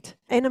homicide rate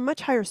and a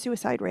much higher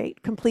suicide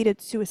rate,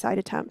 completed suicide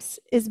attempts,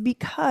 is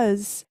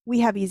because we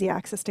have easy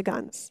access to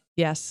guns.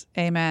 Yes,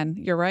 amen.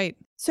 You're right.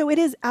 So it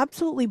is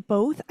absolutely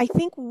both. I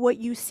think what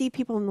you see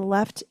people on the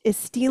left is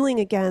stealing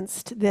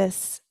against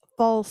this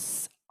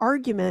false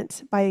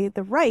argument by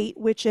the right,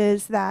 which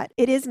is that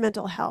it is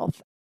mental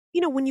health.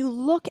 You know, when you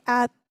look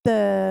at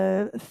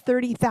the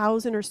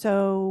 30,000 or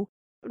so,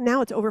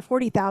 now it's over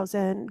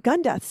 40,000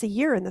 gun deaths a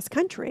year in this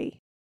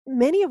country,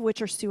 many of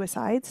which are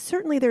suicides.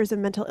 Certainly there's a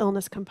mental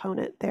illness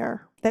component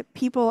there, that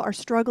people are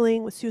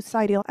struggling with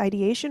suicidal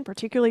ideation,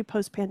 particularly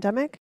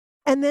post-pandemic.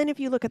 And then if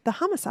you look at the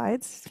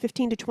homicides,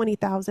 15 to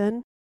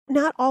 20,000,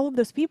 not all of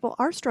those people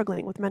are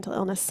struggling with mental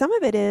illness. Some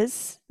of it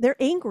is they're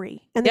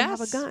angry and they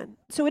have a gun.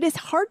 So it is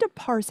hard to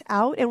parse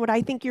out. And what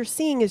I think you're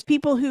seeing is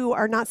people who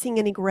are not seeing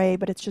any gray,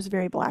 but it's just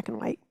very black and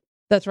white.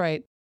 That's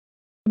right.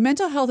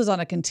 Mental health is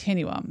on a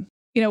continuum.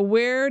 You know,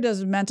 where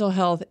does mental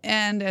health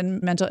end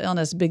and mental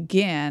illness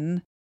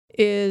begin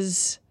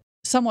is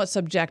somewhat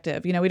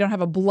subjective. You know, we don't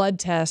have a blood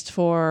test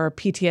for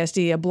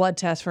PTSD, a blood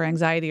test for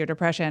anxiety or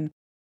depression.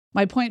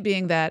 My point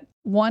being that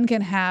one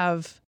can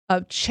have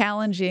a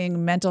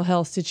challenging mental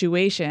health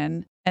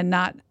situation and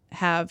not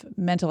have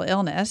mental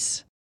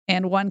illness,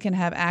 and one can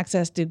have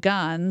access to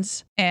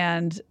guns,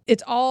 and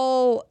it's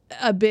all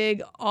a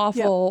big,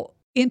 awful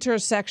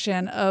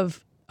intersection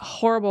of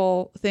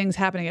horrible things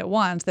happening at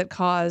once that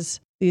cause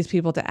these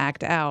people to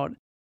act out.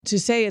 To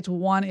say it's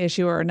one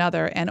issue or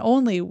another, and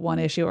only one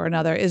issue or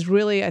another, is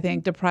really, I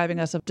think, depriving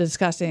us of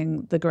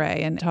discussing the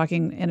gray and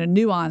talking in a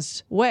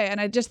nuanced way.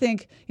 And I just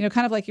think, you know,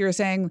 kind of like you were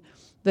saying,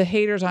 the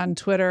haters on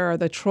Twitter or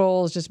the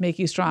trolls just make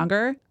you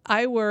stronger.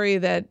 I worry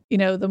that, you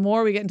know, the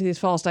more we get into these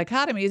false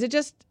dichotomies, it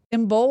just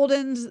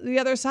emboldens the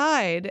other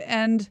side.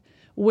 And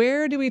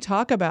where do we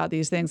talk about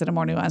these things in a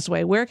more nuanced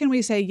way? Where can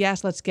we say,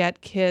 yes, let's get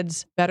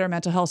kids better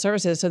mental health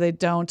services so they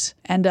don't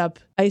end up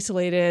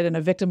isolated and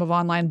a victim of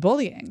online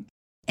bullying?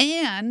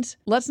 And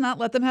let's not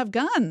let them have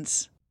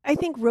guns. I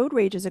think road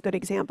rage is a good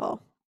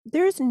example.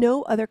 There's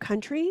no other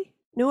country,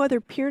 no other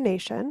peer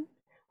nation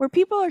where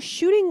people are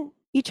shooting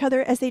each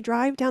other as they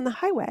drive down the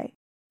highway.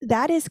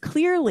 That is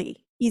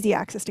clearly easy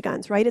access to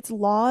guns, right? It's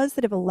laws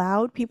that have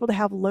allowed people to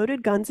have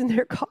loaded guns in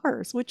their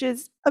cars, which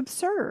is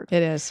absurd.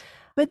 It is.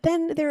 But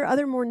then there are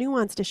other more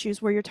nuanced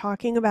issues where you're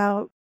talking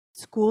about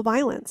school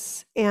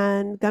violence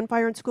and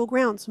gunfire on school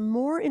grounds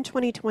more in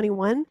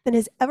 2021 than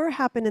has ever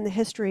happened in the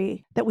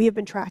history that we have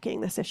been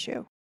tracking this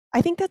issue.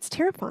 I think that's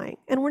terrifying.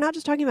 And we're not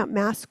just talking about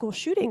mass school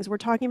shootings. We're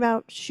talking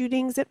about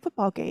shootings at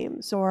football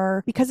games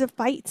or because of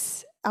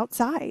fights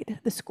outside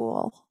the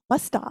school,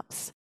 bus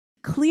stops.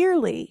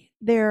 Clearly,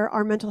 there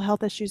are mental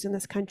health issues in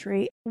this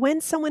country.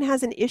 When someone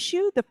has an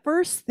issue, the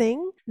first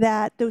thing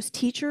that those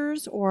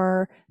teachers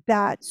or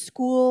that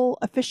school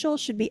official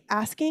should be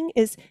asking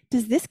is,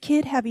 does this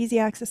kid have easy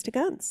access to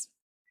guns?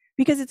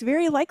 Because it's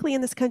very likely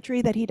in this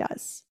country that he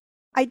does.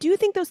 I do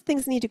think those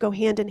things need to go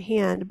hand in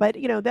hand. But,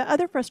 the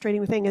other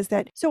frustrating thing is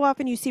that so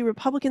often you see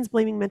Republicans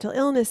blaming mental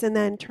illness and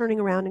then turning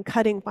around and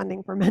cutting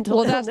funding for mental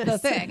illness. Well,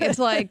 that's the thing. It's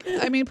like,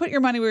 put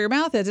your money where your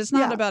mouth is. It's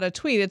not Yeah. about a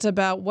tweet. It's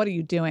about what are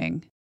you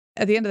doing?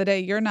 At the end of the day,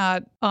 you're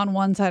not on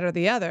one side or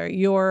the other.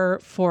 You're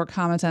for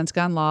common sense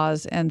gun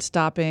laws and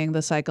stopping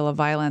the cycle of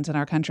violence in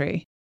our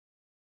country.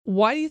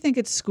 Why do you think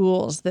it's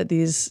schools that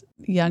these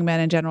young men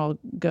in general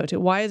go to?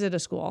 Why is it a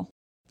school?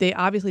 They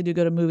obviously do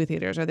go to movie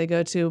theaters or they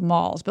go to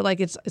malls, but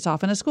it's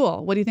often a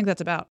school. What do you think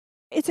that's about?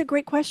 It's a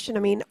great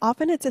question.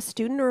 Often it's a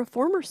student or a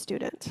former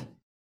student.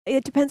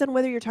 It depends on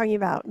whether you're talking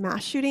about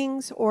mass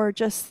shootings or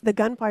just the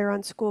gunfire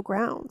on school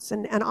grounds.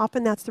 And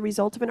often that's the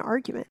result of an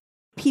argument.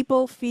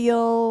 People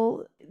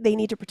feel they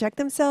need to protect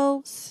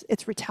themselves.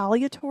 It's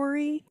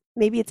retaliatory.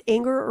 Maybe it's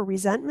anger or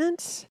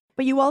resentment.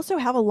 But you also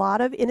have a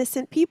lot of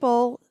innocent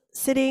people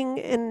sitting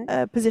in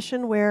a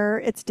position where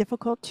it's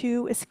difficult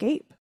to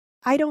escape.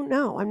 I don't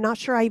know. I'm not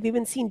sure I've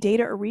even seen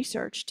data or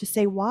research to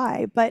say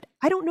why, but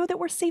I don't know that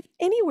we're safe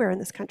anywhere in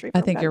this country.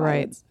 I think you're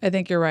right. I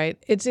think you're right.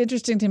 It's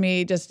interesting to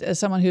me, just as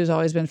someone who's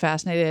always been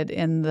fascinated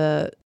in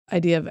the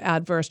idea of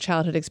adverse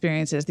childhood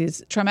experiences,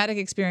 these traumatic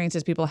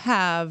experiences people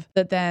have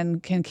that then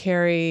can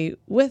carry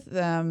with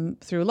them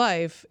through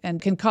life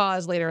and can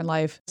cause later in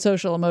life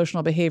social,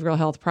 emotional, behavioral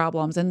health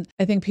problems. And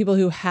I think people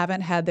who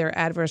haven't had their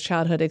adverse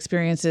childhood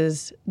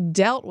experiences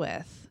dealt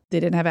with, they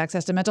didn't have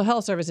access to mental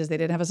health services, they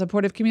didn't have a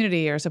supportive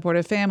community or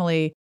supportive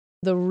family,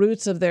 the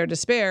roots of their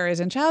despair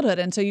is in childhood.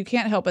 And so you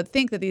can't help but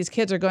think that these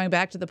kids are going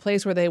back to the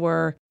place where they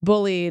were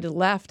bullied,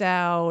 left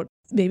out.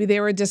 Maybe they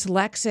were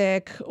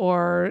dyslexic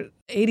or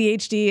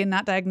ADHD and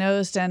not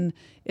diagnosed, and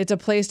it's a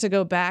place to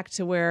go back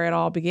to where it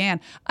all began.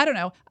 I don't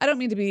know. I don't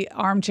mean to be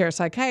armchair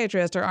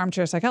psychiatrist or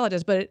armchair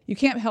psychologist, but you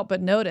can't help but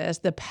notice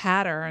the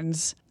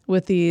patterns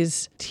with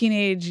these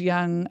teenage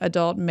young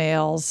adult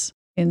males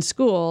in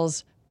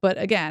schools. But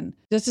again,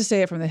 just to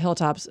say it from the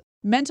hilltops,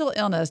 mental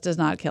illness does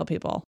not kill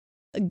people.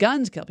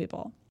 Guns kill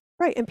people.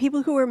 Right. And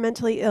people who are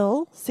mentally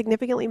ill,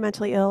 significantly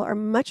mentally ill, are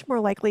much more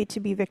likely to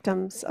be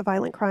victims of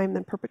violent crime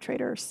than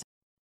perpetrators.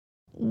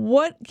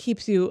 What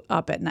keeps you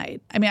up at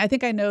night? I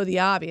think I know the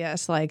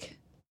obvious, like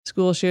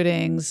school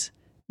shootings,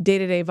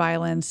 day-to-day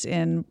violence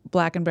in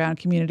Black and brown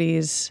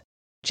communities,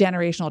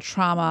 generational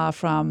trauma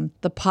from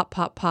the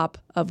pop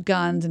of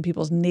guns in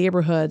people's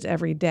neighborhoods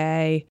every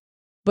day.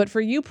 But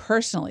for you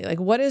personally,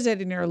 what is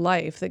it in your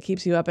life that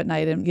keeps you up at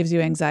night and gives you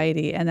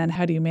anxiety? And then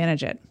how do you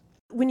manage it?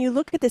 When you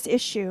look at this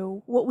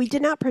issue, what we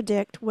did not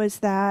predict was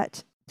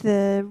that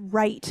the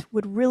right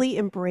would really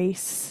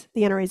embrace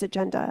the NRA's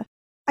agenda.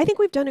 I think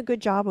we've done a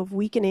good job of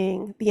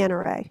weakening the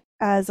NRA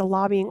as a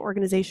lobbying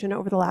organization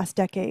over the last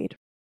decade.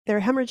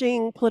 They're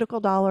hemorrhaging political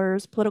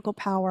dollars, political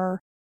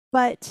power,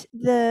 but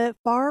the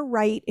far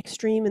right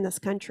extreme in this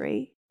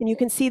country, and you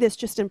can see this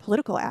just in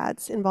political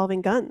ads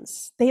involving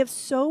guns, they have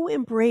so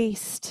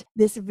embraced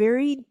this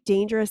very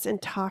dangerous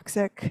and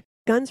toxic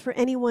guns for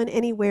anyone,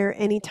 anywhere,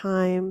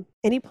 anytime,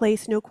 any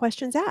place, no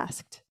questions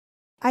asked.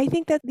 I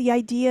think that the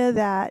idea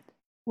that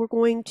we're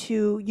going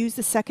to use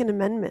the Second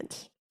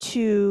Amendment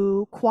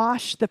to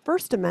quash the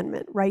First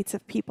Amendment rights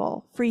of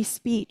people, free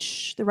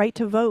speech, the right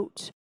to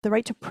vote, the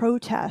right to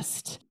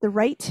protest, the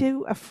right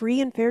to a free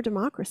and fair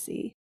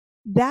democracy,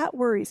 that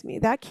worries me.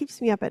 That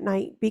keeps me up at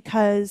night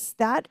because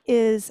that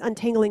is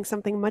untangling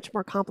something much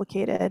more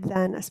complicated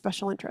than a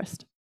special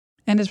interest.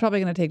 And it's probably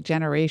going to take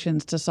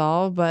generations to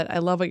solve, but I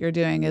love what you're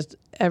doing is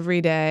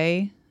every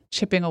day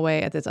chipping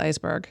away at this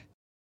iceberg.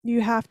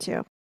 You have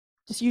to.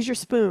 Just use your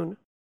spoon.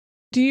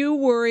 Do you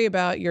worry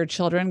about your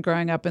children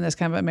growing up in this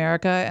kind of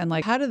America? And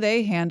how do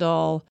they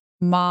handle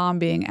mom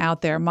being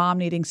out there, mom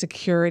needing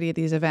security at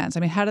these events?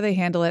 How do they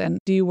handle it? And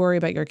do you worry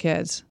about your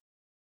kids?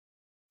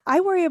 I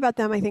worry about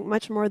them, I think,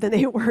 much more than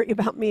they worry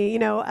about me.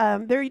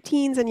 They're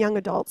teens and young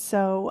adults.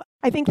 So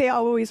I think they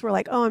always were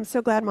like, oh, I'm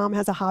so glad mom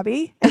has a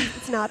hobby. And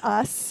it's not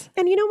us.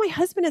 And, my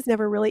husband has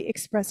never really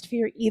expressed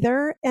fear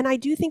either. And I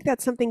do think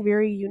that's something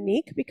very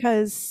unique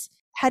because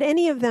had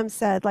any of them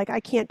said, I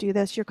can't do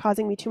this, you're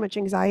causing me too much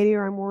anxiety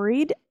or I'm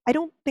worried, I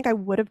don't think I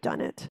would have done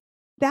it.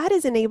 That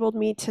has enabled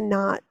me to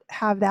not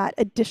have that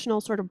additional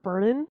sort of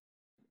burden.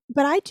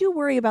 But I do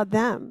worry about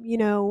them.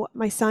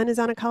 My son is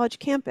on a college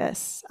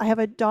campus. I have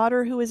a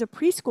daughter who is a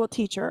preschool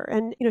teacher,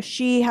 and,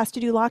 she has to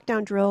do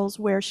lockdown drills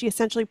where she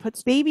essentially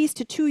puts babies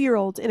to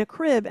 2-year-olds in a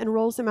crib and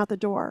rolls them out the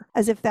door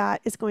as if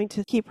that is going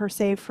to keep her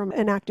safe from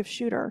an active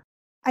shooter.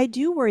 I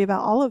do worry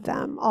about all of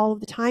them all of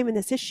the time in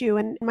this issue.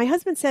 And my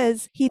husband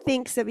says he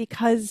thinks that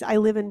because I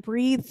live and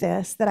breathe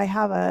this, that I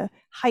have a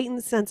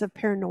heightened sense of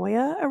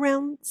paranoia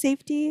around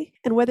safety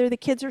and whether the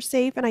kids are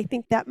safe. And I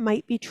think that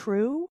might be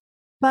true.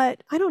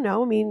 But I don't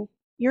know.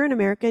 You're an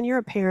American, you're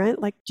a parent.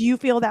 Do you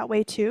feel that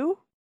way too?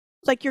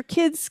 Your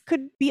kids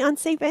could be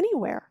unsafe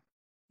anywhere.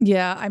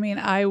 Yeah, I mean,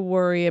 I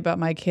worry about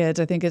my kids.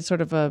 I think it's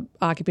sort of a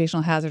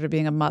occupational hazard of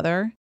being a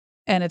mother.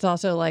 And it's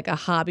also like a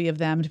hobby of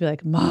them to be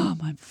like, Mom,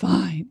 I'm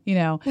fine,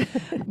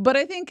 But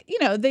I think,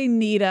 they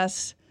need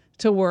us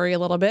to worry a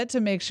little bit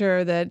to make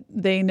sure that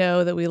they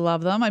know that we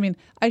love them. I mean,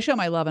 I show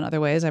my love in other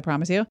ways, I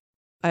promise you.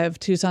 I have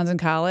 2 sons in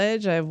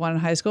college. I have 1 in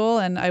high school,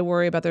 and I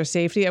worry about their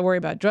safety. I worry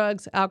about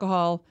drugs,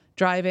 alcohol,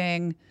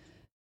 driving,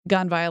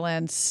 gun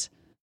violence.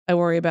 I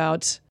worry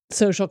about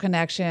social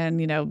connection,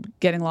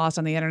 getting lost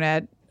on the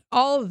internet,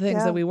 all the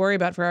things that we worry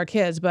about for our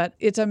kids. But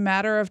it's a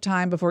matter of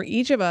time before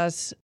each of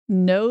us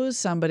knows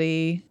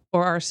somebody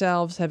or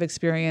ourselves have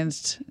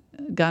experienced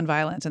gun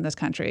violence in this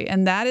country.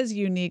 And that is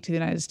unique to the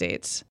United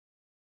States.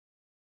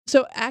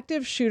 So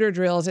active shooter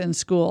drills in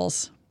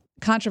schools,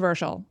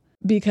 controversial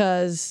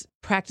because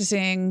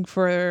practicing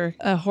for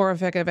a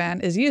horrific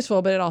event is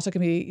useful, but it also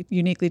can be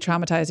uniquely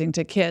traumatizing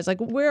to kids. Like,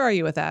 where are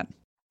you with that?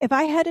 If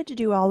I had it to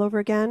do all over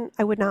again,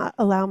 I would not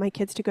allow my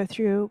kids to go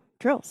through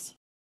drills.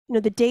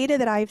 The data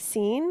that I've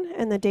seen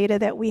and the data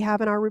that we have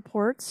in our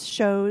reports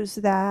shows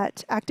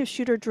that active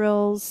shooter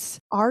drills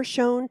are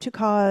shown to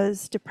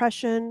cause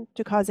depression,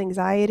 to cause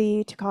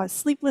anxiety, to cause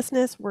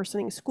sleeplessness,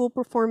 worsening school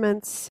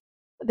performance.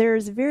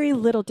 There's very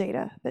little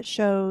data that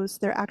shows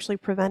they're actually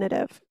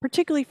preventative,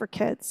 particularly for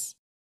kids.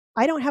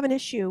 I don't have an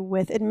issue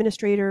with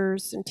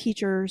administrators and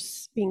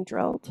teachers being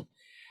drilled,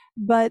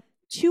 but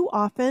too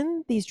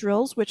often, these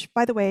drills, which,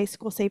 by the way,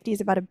 school safety is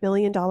about $1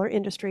 billion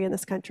industry in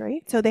this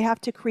country. So they have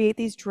to create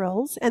these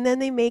drills, and then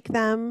they make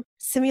them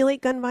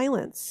simulate gun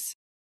violence.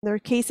 There are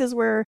cases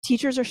where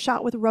teachers are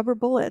shot with rubber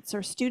bullets,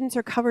 or students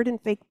are covered in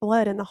fake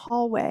blood in the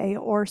hallway,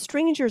 or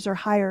strangers are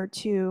hired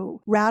to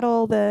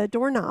rattle the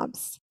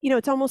doorknobs.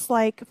 It's almost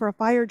like for a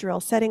fire drill,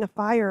 setting a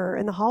fire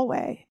in the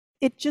hallway.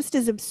 It just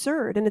is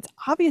absurd, and it's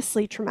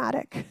obviously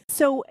traumatic.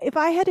 So if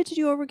I had it to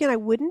do over again, I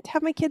wouldn't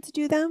have my kids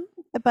do them.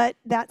 But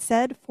that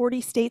said,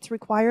 40 states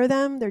require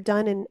them. They're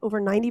done in over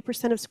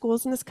 90% of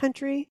schools in this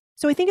country.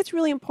 So I think it's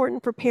really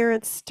important for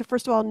parents to,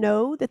 first of all,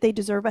 know that they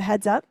deserve a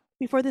heads up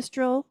before this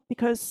drill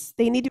because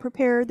they need to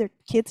prepare. Their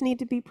kids need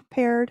to be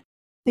prepared.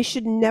 They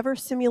should never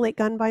simulate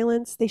gun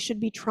violence. They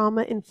should be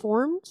trauma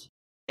informed.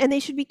 And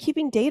they should be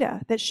keeping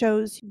data that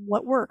shows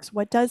what works,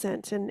 what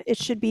doesn't. And it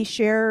should be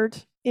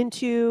shared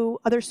into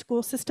other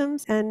school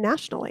systems and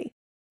nationally.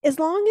 As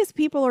long as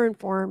people are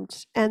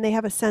informed and they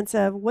have a sense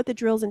of what the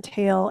drills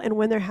entail and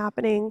when they're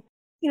happening,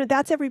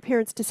 that's every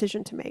parent's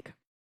decision to make.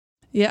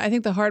 Yeah, I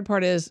think the hard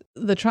part is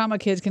the trauma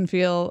kids can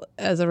feel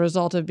as a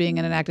result of being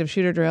in an active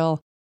shooter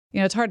drill.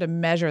 It's hard to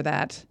measure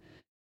that.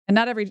 And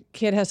not every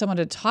kid has someone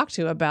to talk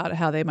to about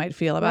how they might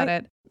feel about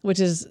it,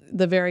 which is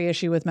the very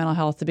issue with mental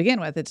health to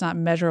begin with. It's not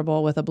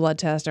measurable with a blood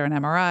test or an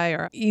MRI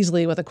or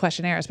easily with a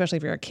questionnaire, especially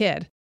if you're a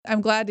kid. I'm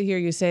glad to hear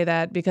you say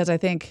that because I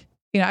think,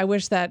 I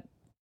wish that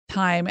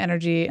time,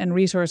 energy, and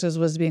resources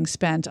was being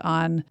spent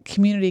on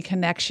community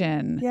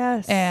connection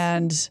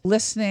and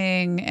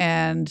listening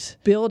and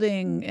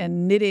building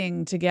and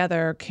knitting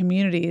together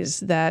communities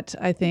that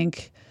I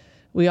think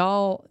we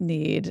all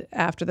need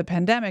after the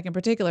pandemic in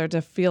particular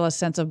to feel a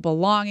sense of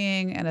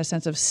belonging and a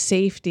sense of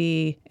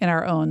safety in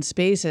our own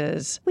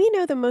spaces. We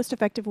know the most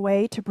effective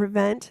way to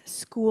prevent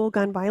school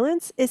gun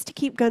violence is to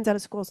keep guns out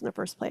of schools in the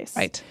first place.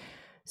 Right.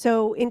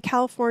 So in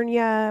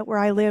California, where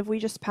I live, we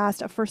just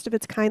passed a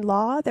first-of-its-kind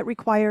law that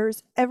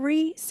requires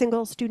every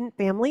single student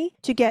family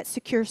to get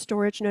secure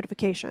storage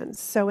notifications.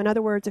 So in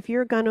other words, if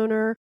you're a gun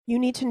owner, you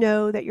need to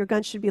know that your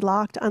gun should be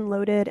locked,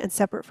 unloaded, and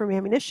separate from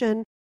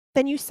ammunition.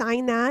 Then you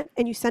sign that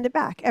and you send it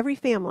back, every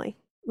family,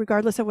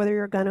 regardless of whether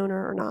you're a gun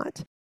owner or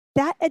not.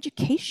 That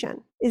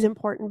education is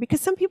important because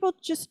some people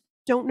just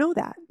don't know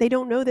that. They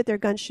don't know that their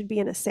guns should be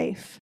in a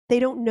safe. They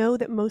don't know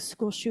that most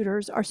school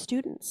shooters are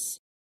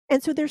students.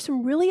 And so there's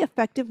some really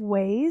effective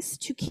ways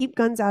to keep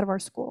guns out of our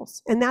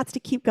schools, and that's to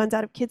keep guns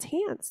out of kids'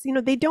 hands.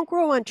 They don't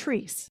grow on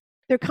trees.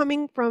 They're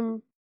coming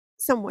from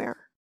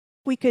somewhere.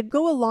 We could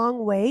go a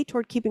long way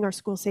toward keeping our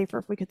schools safer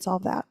if we could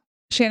solve that.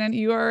 Shannon,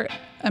 you are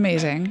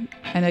amazing.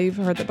 I know you've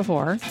heard that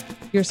before.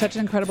 You're such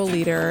an incredible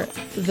leader.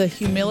 The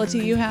humility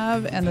you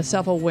have and the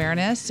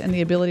self-awareness and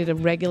the ability to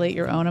regulate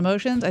your own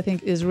emotions, I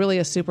think, is really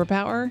a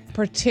superpower,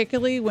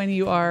 particularly when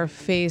you are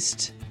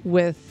faced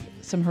with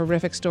some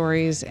horrific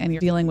stories and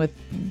you're dealing with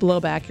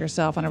blowback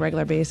yourself on a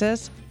regular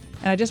basis.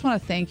 And I just want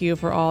to thank you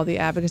for all the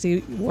advocacy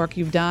work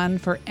you've done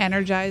for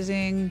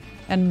energizing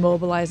and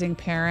mobilizing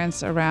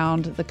parents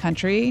around the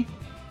country.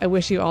 I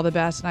wish you all the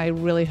best, and I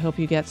really hope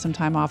you get some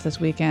time off this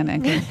weekend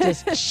and can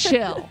just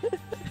chill.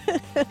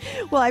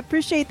 Well, I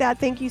appreciate that.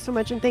 Thank you so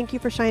much, and thank you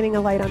for shining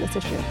a light on this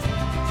issue.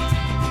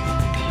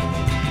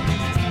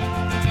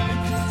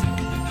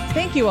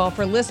 Thank you all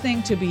for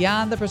listening to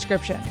Beyond the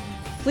Prescription.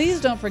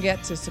 Please don't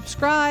forget to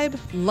subscribe,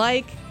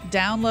 like,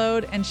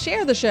 download, and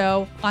share the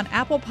show on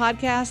Apple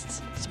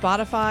Podcasts,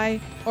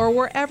 Spotify, or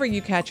wherever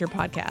you catch your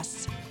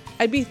podcasts.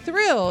 I'd be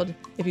thrilled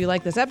if you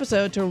like this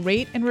episode to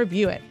rate and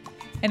review it.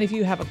 And if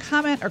you have a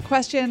comment or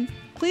question,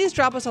 please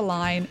drop us a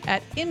line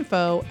at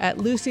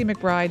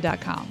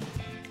info@lucymcbride.com.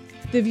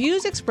 The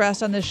views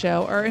expressed on this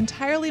show are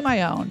entirely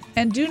my own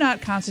and do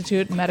not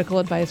constitute medical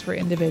advice for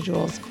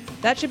individuals.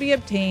 that should be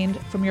obtained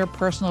from your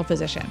personal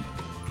physician.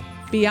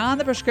 Beyond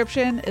the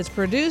Prescription is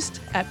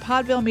produced at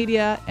Podville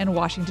Media in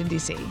Washington,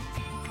 D.C.